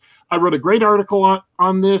stories, I wrote a great article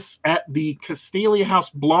on this at the Castalia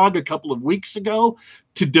House blog a couple of weeks ago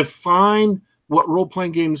to define what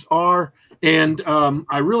role-playing games are. And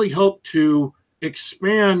I really hope to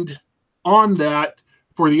expand on that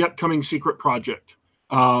for the upcoming secret project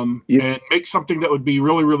and make something that would be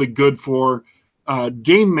really, really good for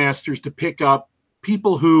game masters to pick up,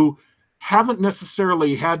 people who haven't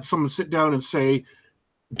necessarily had someone sit down and say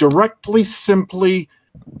directly, simply,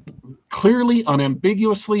 clearly,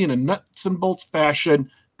 unambiguously, in a nuts and bolts fashion,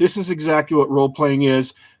 this is exactly what role-playing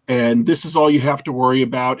is, and this is all you have to worry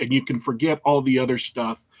about, and you can forget all the other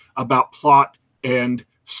stuff about plot and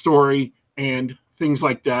story and things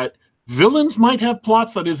like that. Villains might have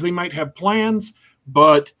plots, that is, they might have plans,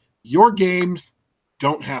 but your games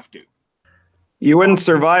don't have to. You wouldn't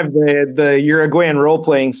survive the Uruguayan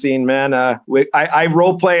role-playing scene, man. I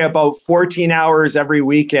role-play about 14 hours every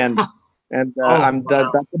weekend, and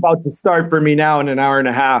that's about to start for me now in an hour and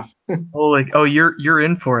a half. You're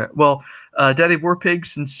in for it. Well, Daddy Warpig,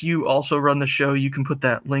 since you also run the show, you can put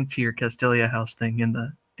that link to your Castalia House thing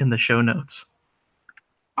in the show notes.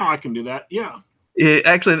 Oh, I can do that. Yeah.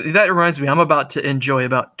 Actually, that reminds me, I'm about to enjoy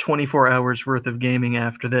about 24 hours worth of gaming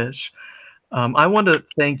after this. I want to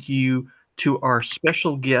thank you to our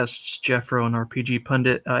special guests, Jeffro and RPG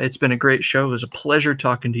Pundit. It's been a great show. It was a pleasure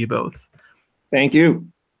talking to you both. Thank you.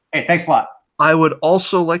 Hey, thanks a lot. I would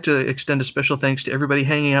also like to extend a special thanks to everybody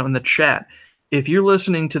hanging out in the chat. If you're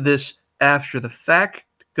listening to this after the fact,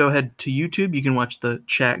 go ahead to YouTube. You can watch the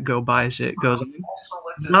chat go by as it goes.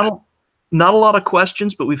 Not a lot of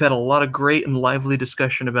questions, but we've had a lot of great and lively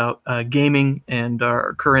discussion about gaming and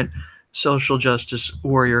our current social justice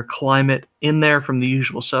warrior climate in there from the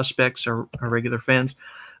usual suspects, our regular fans.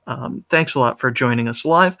 Thanks a lot for joining us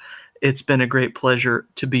live. It's been a great pleasure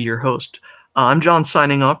to be your host. I'm John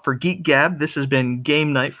signing off for Geek Gab. This has been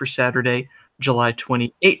Game Night for Saturday, July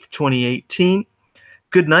 28th, 2018.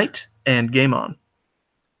 Good night and game on.